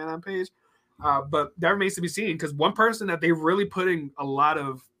versus Hangman on Page. But that remains to be seen, because one person that they're really putting a lot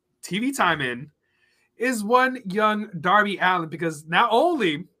of TV time in is one young Darby Allin, because not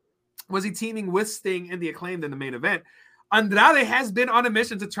only was he teaming with Sting and the Acclaimed in the main event, Andrade has been on a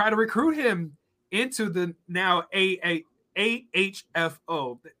mission to try to recruit him into the now AHFO.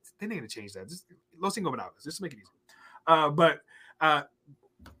 They're not going to change that. Just Los Ingobernables, just to make it easy. But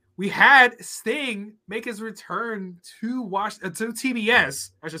we had Sting make his return to TBS,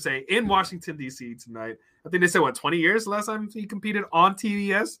 I should say, in Washington, D.C. tonight. I think they said, 20 years the last time he competed on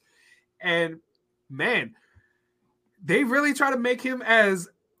TBS? And man, they really try to make him as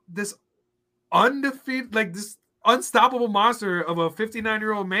this undefeated, like this unstoppable monster of a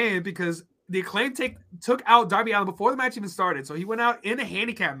 59-year-old man, because the Acclaim took out Darby Allin before the match even started. So he went out in a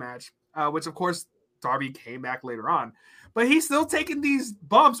handicap match, which of course Darby came back later on. But he's still taking these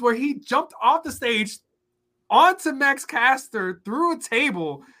bumps where he jumped off the stage onto Max Caster through a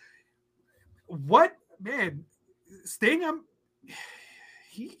table. What, man, Sting,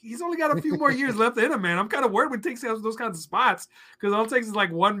 he's only got a few more years left in him, man. I'm kind of worried when he takes those kinds of spots, because all it takes is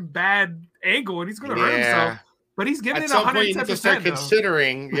like one bad angle and he's going to hurt himself. But he's giving it 110%. At some point, you need to start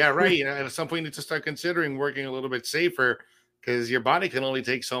considering, at some point, you need to start considering working a little bit safer, because your body can only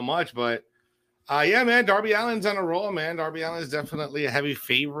take so much. But man, Darby Allin's on a roll, man. Darby Allin is definitely a heavy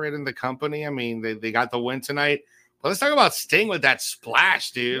favorite in the company. I mean, they got the win tonight. But let's talk about Sting with that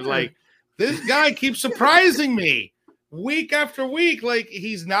splash, dude. Like, this guy keeps surprising me week after week. Like,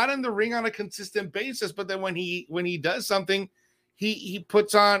 he's not in the ring on a consistent basis, but then when he does something, he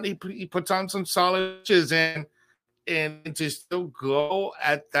puts on some solid pitches, and to still go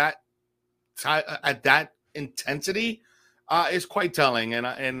at that intensity is quite telling. And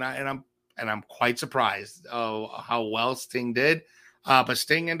I'm quite surprised how well Sting did. But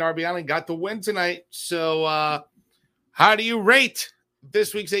Sting and Darby Allin got the win tonight. So how do you rate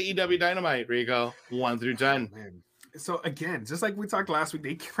this week's AEW Dynamite, Rico? 1 through 10. Man. So again, just like we talked last week,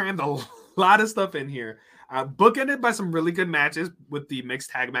 they crammed a lot of stuff in here. Bookended by some really good matches with the mixed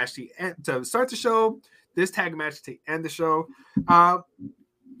tag match to start the show, this tag match to end the show.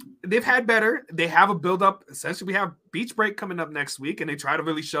 They've had better. They have a build up. Essentially, we have Beach Break coming up next week, and they try to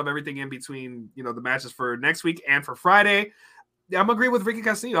really shove everything in between, the matches for next week and for Friday. I'm agree with Ricky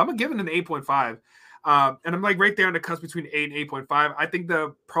Castillo. I'm gonna give it an 8.5. And I'm like right there on the cusp between 8 and 8.5. I think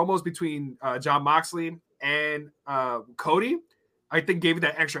the promos between Jon Moxley and Cody, I think gave it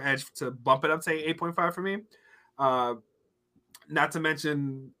that extra edge to bump it up to 8.5 for me. Not to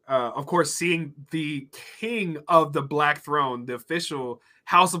mention, of course, seeing the king of the Black Throne, the official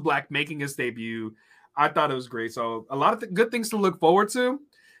House of Black, making his debut. I thought it was great. So a lot of good things to look forward to.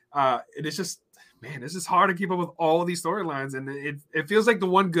 It is just, man, it's just hard to keep up with all of these storylines. And it feels like the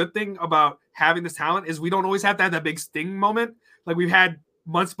one good thing about having this talent is we don't always have to have that big Sting moment. Like we've had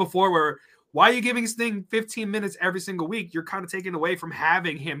months before where, why are you giving Sting 15 minutes every single week? You're kind of taking away from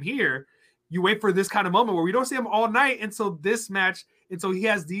having him here. You wait for this kind of moment where we don't see him all night until this match, until he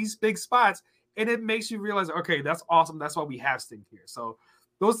has these big spots. And it makes you realize, okay, that's awesome. That's why we have Sting here. So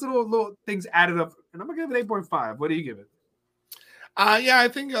those little things added up. And I'm going to give it 8.5. What do you give it? Yeah, I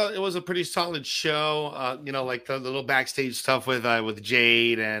think it was a pretty solid show. Like the little backstage stuff with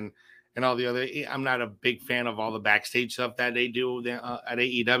Jade and all the other. I'm not a big fan of all the backstage stuff that they do at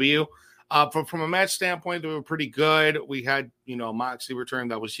AEW. From a match standpoint, they were pretty good. We had Moxley return,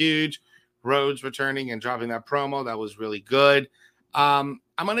 that was huge. Rhodes returning and dropping that promo, that was really good. I'm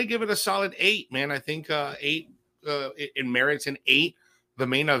gonna give it a solid 8, man. I think 8 it merits an 8. The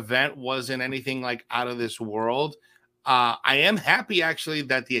main event wasn't anything like out of this world. I am happy actually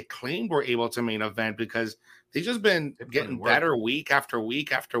that the Acclaimed were able to main event because they've just been getting better week after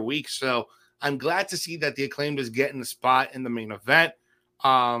week after week. So I'm glad to see that the Acclaimed is getting a spot in the main event.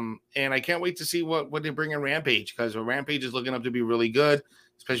 And I can't wait to see what they bring in Rampage, because Rampage is looking up to be really good,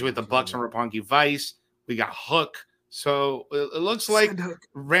 especially with the Bucks and Roppongi Vice. We got Hook. So it looks like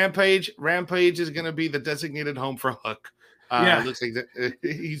Rampage is going to be the designated home for Hook. It looks like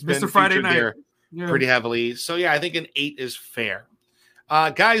he's been Mr. Friday featured night there pretty heavily. So yeah, I think an 8 is fair.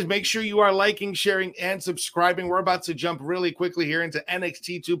 Guys, make sure you are liking, sharing, and subscribing. We're about to jump really quickly here into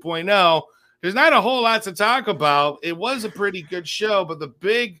NXT 2.0. There's not a whole lot to talk about. It was a pretty good show, but the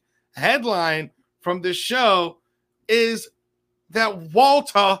big headline from this show is that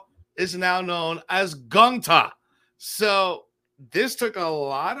Walter is now known as Gunther. So this took a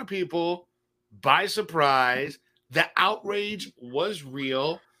lot of people by surprise. The outrage was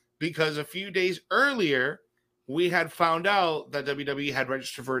real because a few days earlier, we had found out that WWE had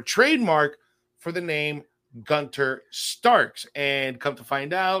registered for a trademark for the name Gunther Starks. And come to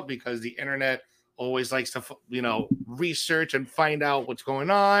find out, because the internet always likes to, research and find out what's going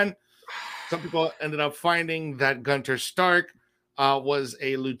on, some people ended up finding that Gunther Stark was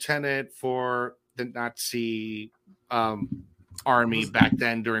a lieutenant for the Nazi army back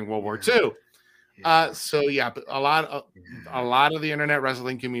then during World War II. So yeah, but a lot of the internet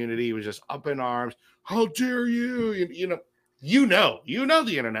wrestling community was just up in arms. How dare you? You know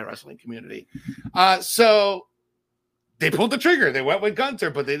the internet wrestling community. So they pulled the trigger. They went with Gunther,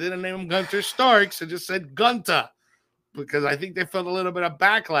 but they didn't name him Gunther Starks. They just said Gunther because I think they felt a little bit of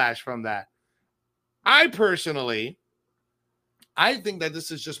backlash from that. I think that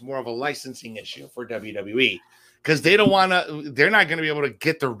this is just more of a licensing issue for WWE because they're not going to be able to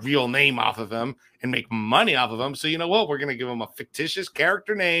get the real name off of him and make money off of him. So you know what? We're going to give him a fictitious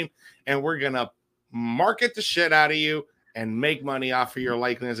character name and we're going to market the shit out of you and make money off of your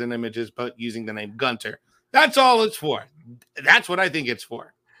likeness and images, but using the name Gunther. That's all it's for. That's what I think it's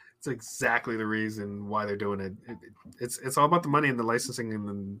for. It's exactly the reason why they're doing it. It's all about the money and the licensing, and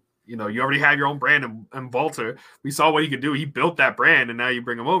then you already have your own brand and Walter. We saw what he could do. He built that brand, and now you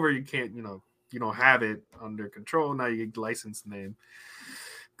bring him over. You can't, you don't have it under control. Now you get licensed name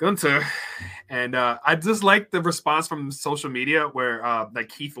Gunther. And I just like the response from social media where like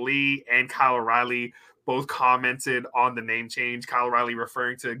Keith Lee and Kyle O'Reilly both commented on the name change. Kyle O'Reilly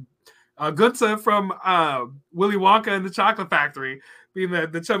referring to Gunther from Willy Wonka and the Chocolate Factory, being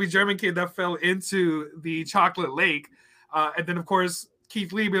the chubby German kid that fell into the chocolate lake. And then, of course,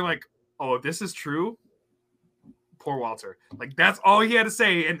 Keith Lee being like, oh, if this is true, poor Walter. Like, that's all he had to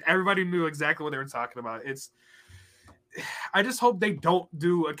say, and everybody knew exactly what they were talking about. I just hope they don't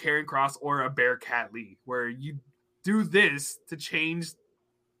do a Karrion Kross or a Bearcat Lee, where you do this to change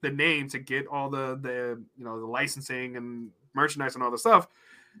the name to get all the licensing and merchandise and all the stuff,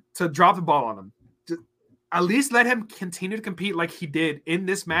 to drop the ball on them. at least let him continue to compete like he did in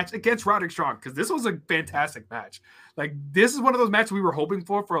this match against Roderick Strong, because this was a fantastic match. Like, this is one of those matches we were hoping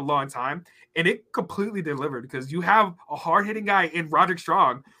for a long time, and it completely delivered, because you have a hard-hitting guy in Roderick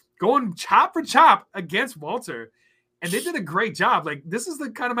Strong going chop for chop against Walter, and they did a great job. Like, this is the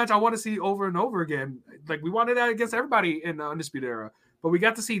kind of match I want to see over and over again. Like, we wanted that against everybody in the Undisputed Era, but we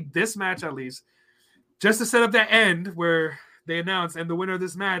got to see this match at least, just to set up that end where they announced, and the winner of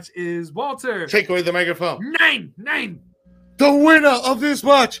this match is Walter. Take away the microphone. Nine. The winner of this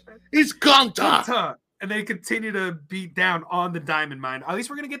match is Gunther. And they continue to beat down on the Diamond Mine. At least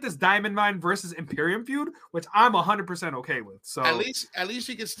we're gonna get this Diamond Mine versus Imperium feud, which I'm 100% okay with. So at least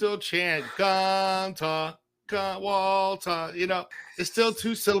you can still chant Gunther, Walter. You know, it's still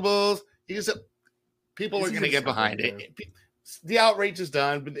 2 syllables. People are gonna get behind it. The outrage is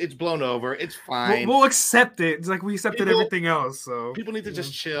done, but it's blown over. It's fine. We'll accept it. It's like we accepted everything else. So people need to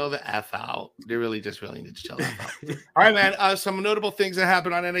just chill the F out. They really need to chill the F out. All right, man. Some notable things that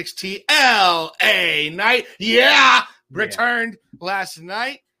happened on NXT LA Knight. Returned last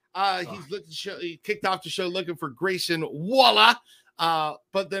night. He kicked off the show looking for Grayson Waller.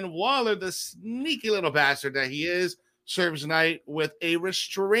 But then Waller, the sneaky little bastard that he is, serves Knight with a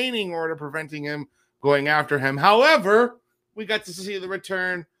restraining order preventing him going after him. However, we got to see the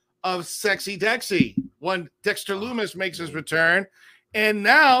return of Sexy Dexy when Dexter Lumis makes his return. And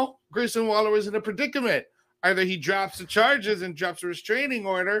now Grayson Waller is in a predicament. Either he drops the charges and drops a restraining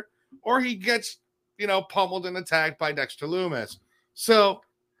order, or he gets, pummeled and attacked by Dexter Lumis. So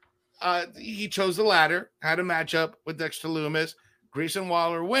he chose the latter, had a matchup with Dexter Lumis, Grayson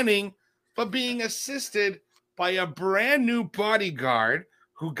Waller winning, but being assisted by a brand new bodyguard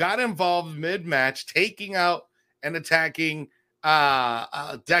who got involved mid-match, taking out and attacking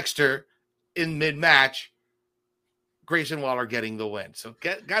Dexter in mid-match. Grayson Waller getting the win. So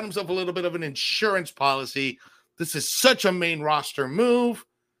got himself a little bit of an insurance policy. This is such a main roster move,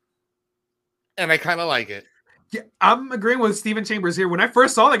 and I kind of like it. Yeah, I'm agreeing with Steven Chambers here. When I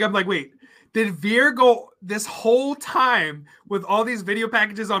first saw it, I'm like, wait, did Veer go this whole time with all these video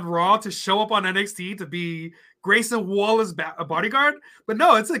packages on Raw to show up on NXT to be Grayson Waller's bodyguard? But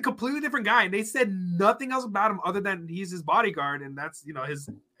no, it's a completely different guy. And they said nothing else about him other than he's his bodyguard. And that's, his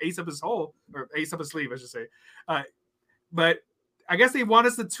ace up his hole, or ace up his sleeve, I should say. But I guess they want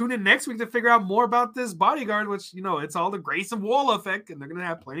us to tune in next week to figure out more about this bodyguard, which, it's all the Grayson Waller effect. And they're going to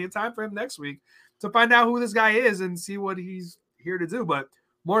have plenty of time for him next week to find out who this guy is and see what he's here to do. But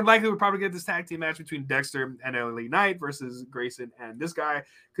more than likely, we'll probably get this tag team match between Dexter and LA Knight versus Grayson and this guy,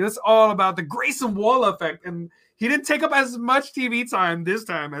 because it's all about the Grayson Waller effect. And he didn't take up as much TV time this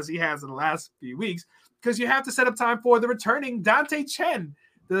time as he has in the last few weeks, because you have to set up time for the returning Dante Chen.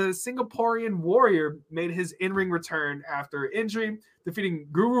 The Singaporean warrior made his in-ring return after injury, defeating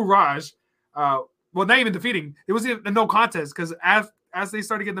Guru Raj. Well, not even defeating. It was a no contest, because as they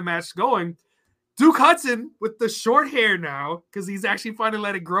started getting the match going, Duke Hudson, with the short hair now, because he's actually finally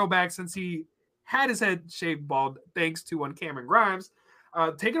let it grow back since he had his head shaved bald, thanks to one Cameron Grimes,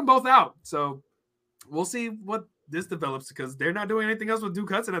 taking them both out. So we'll see what this develops, because they're not doing anything else with Duke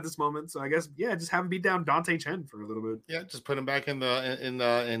Hudson at this moment. So I guess, just have him beat down Dante Chen for a little bit. Yeah, just put him back in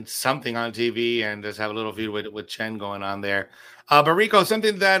something on TV and just have a little feud with Chen going on there. But Rico,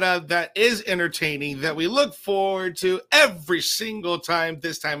 something that is entertaining that we look forward to every single time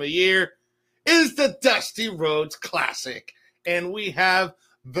this time of year is the Dusty Rhodes Classic. And we have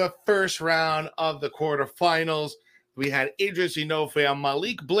the first round of the quarterfinals. We had Idris Inoue and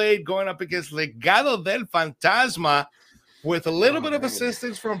Malik Blade going up against Legado del Fantasma with a little bit of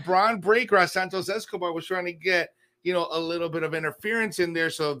assistance from Braun Breaker. As Santos Escobar was trying to get, a little bit of interference in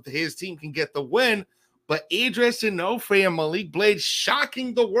there so his team can get the win. But Idris Inoue and Malik Blade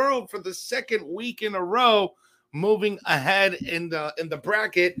shocking the world for the second week in a row, moving ahead in the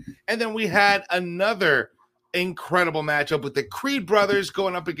bracket. And then we had another incredible matchup with the Creed brothers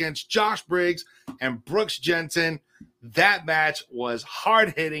going up against Josh Briggs and Brooks Jensen. That match was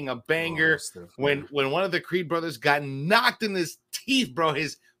hard-hitting, a banger. When one of the Creed brothers got knocked in his teeth, bro,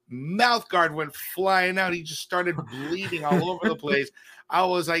 his mouth guard went flying out. He just started bleeding all over the place. I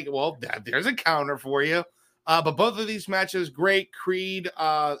was like, well, there's a counter for you. But both of these matches, great. Creed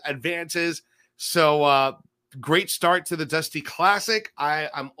advances. So great start to the Dusty Classic. I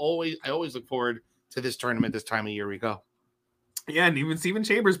always look forward to this tournament this time of year, Rico. Yeah, and even Steven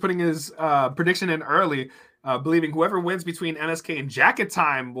Chambers putting his prediction in early, believing whoever wins between NSK and Jacket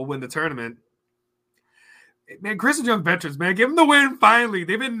Time will win the tournament. Man, Christian Young veterans, man, give them the win finally.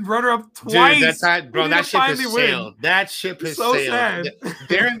 They've been runner-up twice. Dude, that ship has sailed. That ship has sailed. Sad.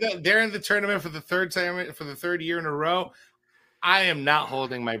 They're in the tournament for the third time, for the third year in a row. I am not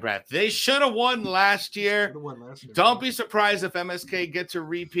holding my breath. They should have won last year. Don't be surprised if MSK gets a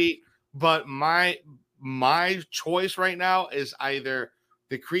repeat. But my choice right now is either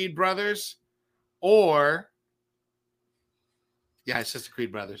the Creed brothers or it's just the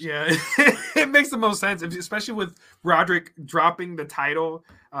Creed brothers. Yeah, it makes the most sense, especially with Roderick dropping the title,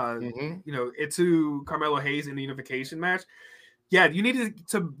 to Carmelo Hayes in the unification match. Yeah, you need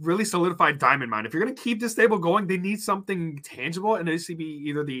to really solidify Diamond Mine. If you're going to keep this stable going, they need something tangible, and it needs to be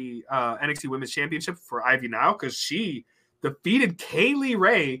either the NXT Women's Championship for Ivy Now, because she defeated Kaylee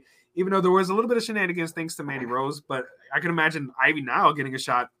Ray, even though there was a little bit of shenanigans thanks to Mandy Rose. But I can imagine Ivy Now getting a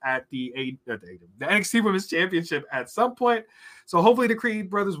shot at the NXT Women's Championship at some point. So hopefully the Creed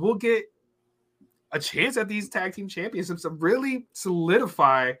brothers will get a chance at these tag team championships to really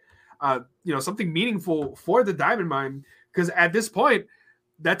solidify, something meaningful for the Diamond Mine. Because at this point,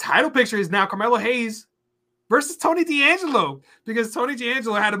 that title picture is now Carmelo Hayes versus Tony D'Angelo. Because Tony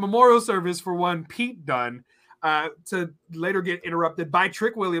D'Angelo had a memorial service for one Pete Dunne to later get interrupted by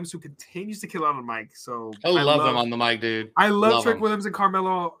Trick Williams, who continues to kill on the mic. So I love them on the mic, dude. I love Trick Williams and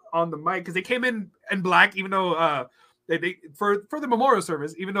Carmelo on the mic because they came in black, even though they for the memorial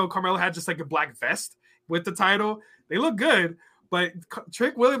service, even though Carmelo had just like a black vest with the title, they look good. But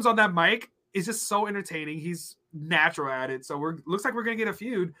Trick Williams on that mic is just so entertaining. He's natural at it. So looks like we're gonna get a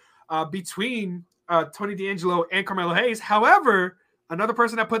feud between Tony D'Angelo and Carmelo Hayes. However, another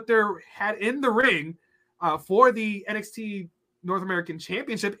person that put their hat in the ring for the NXT North American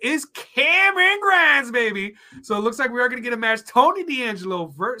Championship is Cameron Grimes, baby. So it looks like we are gonna get a match: Tony D'Angelo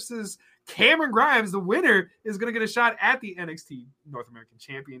versus Cameron Grimes. The winner is gonna get a shot at the NXT North American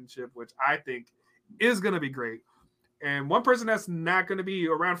Championship, which I think is gonna be great. And one person that's not going to be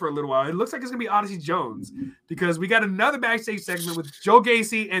around for a little while, it looks like it's going to be Odyssey Jones, because we got another backstage segment with Joe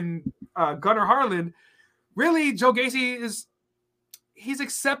Gacy and Gunnar Harlan. Really, Joe Gacy he's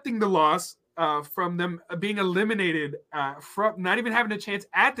accepting the loss from them being eliminated from not even having a chance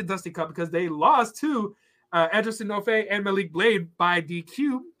at the Dusty Cup, because they lost to Edgerton Nofe and Malik Blade by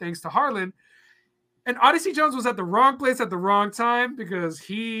DQ, thanks to Harlan. And Odyssey Jones was at the wrong place at the wrong time, because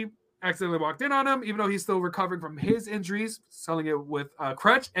he accidentally walked in on him, even though he's still recovering from his injuries, selling it with a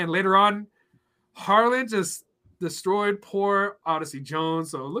crutch. And later on, Harlan just destroyed poor Odyssey Jones.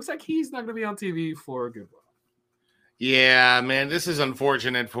 So it looks like he's not going to be on TV for a good while. Yeah, man, this is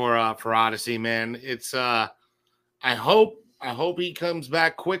unfortunate for Odyssey, man. It's I hope he comes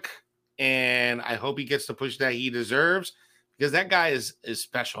back quick, and I hope he gets the push that he deserves, because that guy is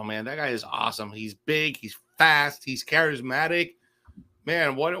special, man. That guy is awesome. He's big, he's fast, he's charismatic.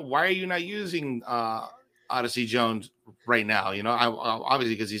 Man, why are you not using Odyssey Jones right now?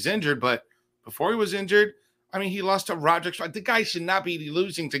 Obviously because he's injured, but before he was injured, I mean, he lost to Roderick Strong. The guy should not be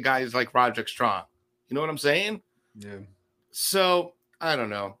losing to guys like Roderick Strong. You know what I'm saying? Yeah. So I don't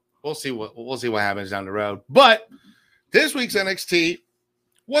know. We'll see what happens down the road. But this week's NXT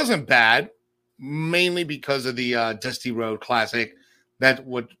wasn't bad, mainly because of the Dusty Road Classic. That's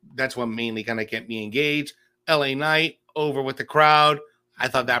what mainly kind of kept me engaged. LA Knight over with the crowd. I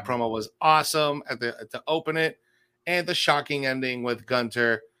thought that promo was awesome to open it, and the shocking ending with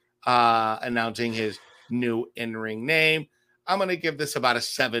Gunther announcing his new in-ring name. I'm gonna give this about a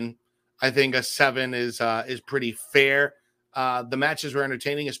 7. I think a 7 is pretty fair. The matches were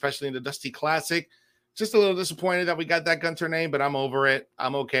entertaining, especially in the Dusty Classic. Just a little disappointed that we got that Gunther name, but I'm over it.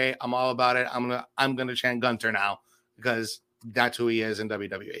 I'm okay. I'm all about it. I'm gonna chant Gunther now, because that's who he is in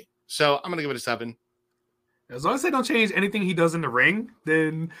WWE. So I'm gonna give it a 7. As long as they don't change anything he does in the ring,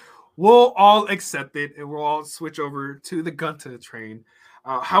 then we'll all accept it, and we'll all switch over to the Gunther train.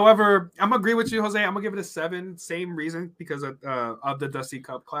 However, I'm going to agree with you, Jose. I'm going to give it a 7. Same reason, because of the Dusty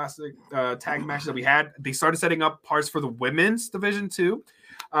Cup Classic tag matches that we had. They started setting up parts for the women's division, too.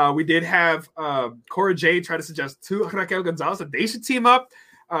 We did have Cora Jade try to suggest to Raquel Gonzalez that they should team up.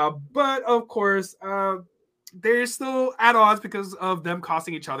 But, of course, they're still at odds because of them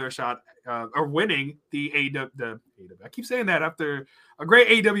costing each other a shot or winning the AEW. I keep saying that after a great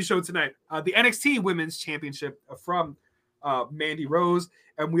AEW show tonight. The NXT Women's Championship from Mandy Rose.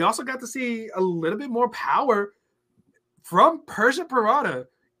 And we also got to see a little bit more power from Persia Pirotta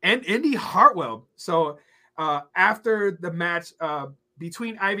and Indy Hartwell. So after the match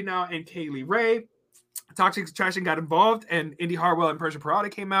between Ivy Now and Kaylee Ray, Toxic Attraction got involved, and Indy Hartwell and Persia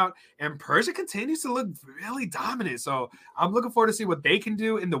Pirotta came out, and Persia continues to look really dominant. So I'm looking forward to see what they can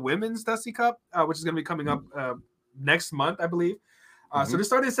do in the Women's Dusty Cup, which is going to be coming up next month, I believe. So they're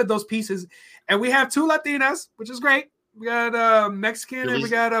starting to set those pieces, and we have 2 Latinas, which is great. We got Mexican and we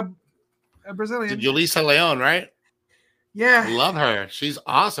got a Brazilian. Julissa Leon, right? Yeah. I love her. She's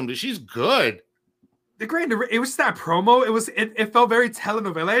awesome, dude. She's good. they're great. It was that promo. It felt very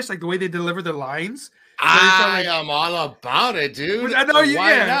telenovela-ish, like the way they deliver the lines. I am all about it, dude. I know you.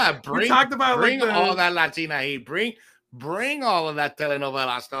 Why not? Bring all that Latina heat. Bring all of that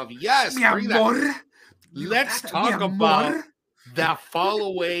telenovela stuff. Yes, bring that. Let's talk about that fall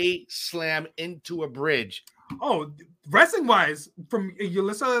away slam into a bridge. Oh, wrestling wise, from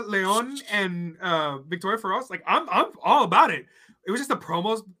Yulisa Leon and Victoria Feroz, like I'm all about it. It was just the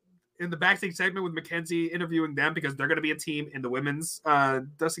promos in the backstage segment with Mackenzie interviewing them because they're going to be a team in the women's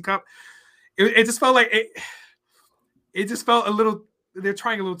Dusty Cup. It just felt like it just felt a little. They're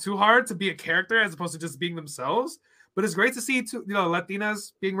trying a little too hard to be a character as opposed to just being themselves. But it's great to see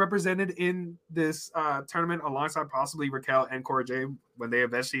Latinas being represented in this tournament alongside possibly Raquel and Cora Jade when they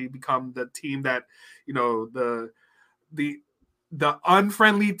eventually become the team that the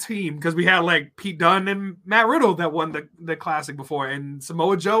unfriendly team, because we had like Pete Dunne and Matt Riddle that won the classic before, and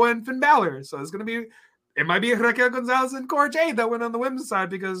Samoa Joe and Finn Balor. So it might be Raquel Gonzalez and Cora Jade that went on the women's side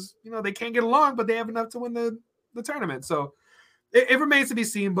because they can't get along, but they have enough to win the tournament. So it remains to be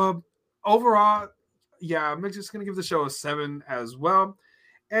seen. But overall, yeah, I'm just gonna give the show a 7 as well.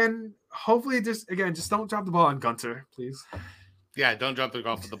 And hopefully just don't drop the ball on Gunther, please. Yeah, don't drop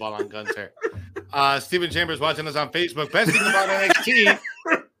the ball on Gunther. Steven Chambers watching us on Facebook. Best thing about NXT,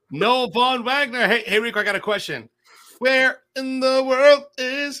 no Von Wagner. Hey, Rico, I got a question. Where in the world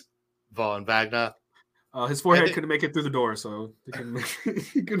is Von Wagner? His forehead couldn't make it through the door, so he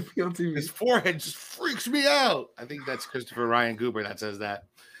couldn't be on TV. His forehead just freaks me out. I think that's Christopher Ryan Goober that says that.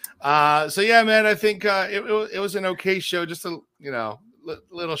 So yeah, man, I think it was an okay show. Just a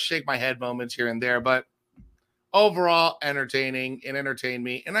little shake my head moments here and there, but overall entertaining. It entertained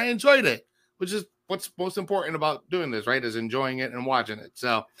me, and I enjoyed it, which is what's most important about doing this, right? Is enjoying it and watching it.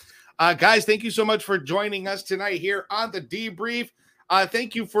 So, guys, thank you so much for joining us tonight here on the Debrief.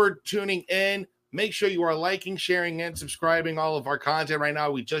 Thank you for tuning in. Make sure you are liking, sharing, and subscribing all of our content right now.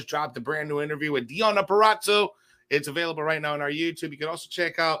 We just dropped a brand new interview with Dion Apparazzo. It's available right now on our YouTube. You can also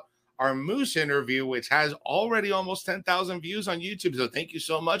check out our Moose interview, which has already almost 10,000 views on YouTube. So thank you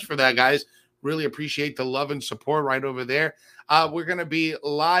so much for that, guys. Really appreciate the love and support right over there. We're going to be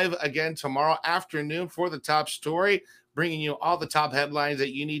live again tomorrow afternoon for the top story, bringing you all the top headlines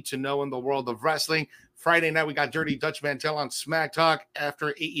that you need to know in the world of wrestling. Friday night, we got Dirty Dutch Mantel on Smack Talk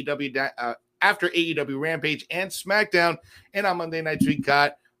after AEW Rampage and SmackDown. And on Monday nights, we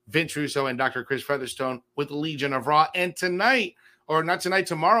got Vince Russo and Dr. Chris Featherstone with Legion of Raw. And tomorrow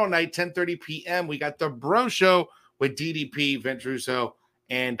night, 10:30 p.m., we got the Bro Show with DDP, Vince Russo,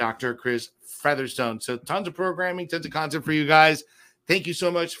 and Dr. Chris Featherstone. So tons of programming, tons of content for you guys. Thank you so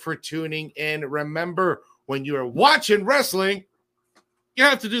much for tuning in. Remember, when you are watching wrestling, you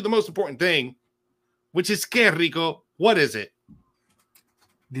have to do the most important thing, which is que rico. What is it?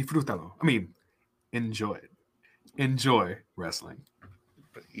 Disfrútalo. I mean, enjoy it. Enjoy wrestling.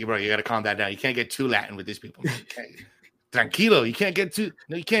 Bro, you got to calm that down. You can't get too Latin with these people. Tranquilo. You can't get too...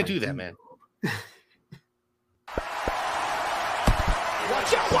 No, you can't do that, man.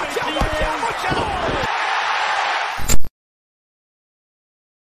 Watch out, watch out, watch out, watch out!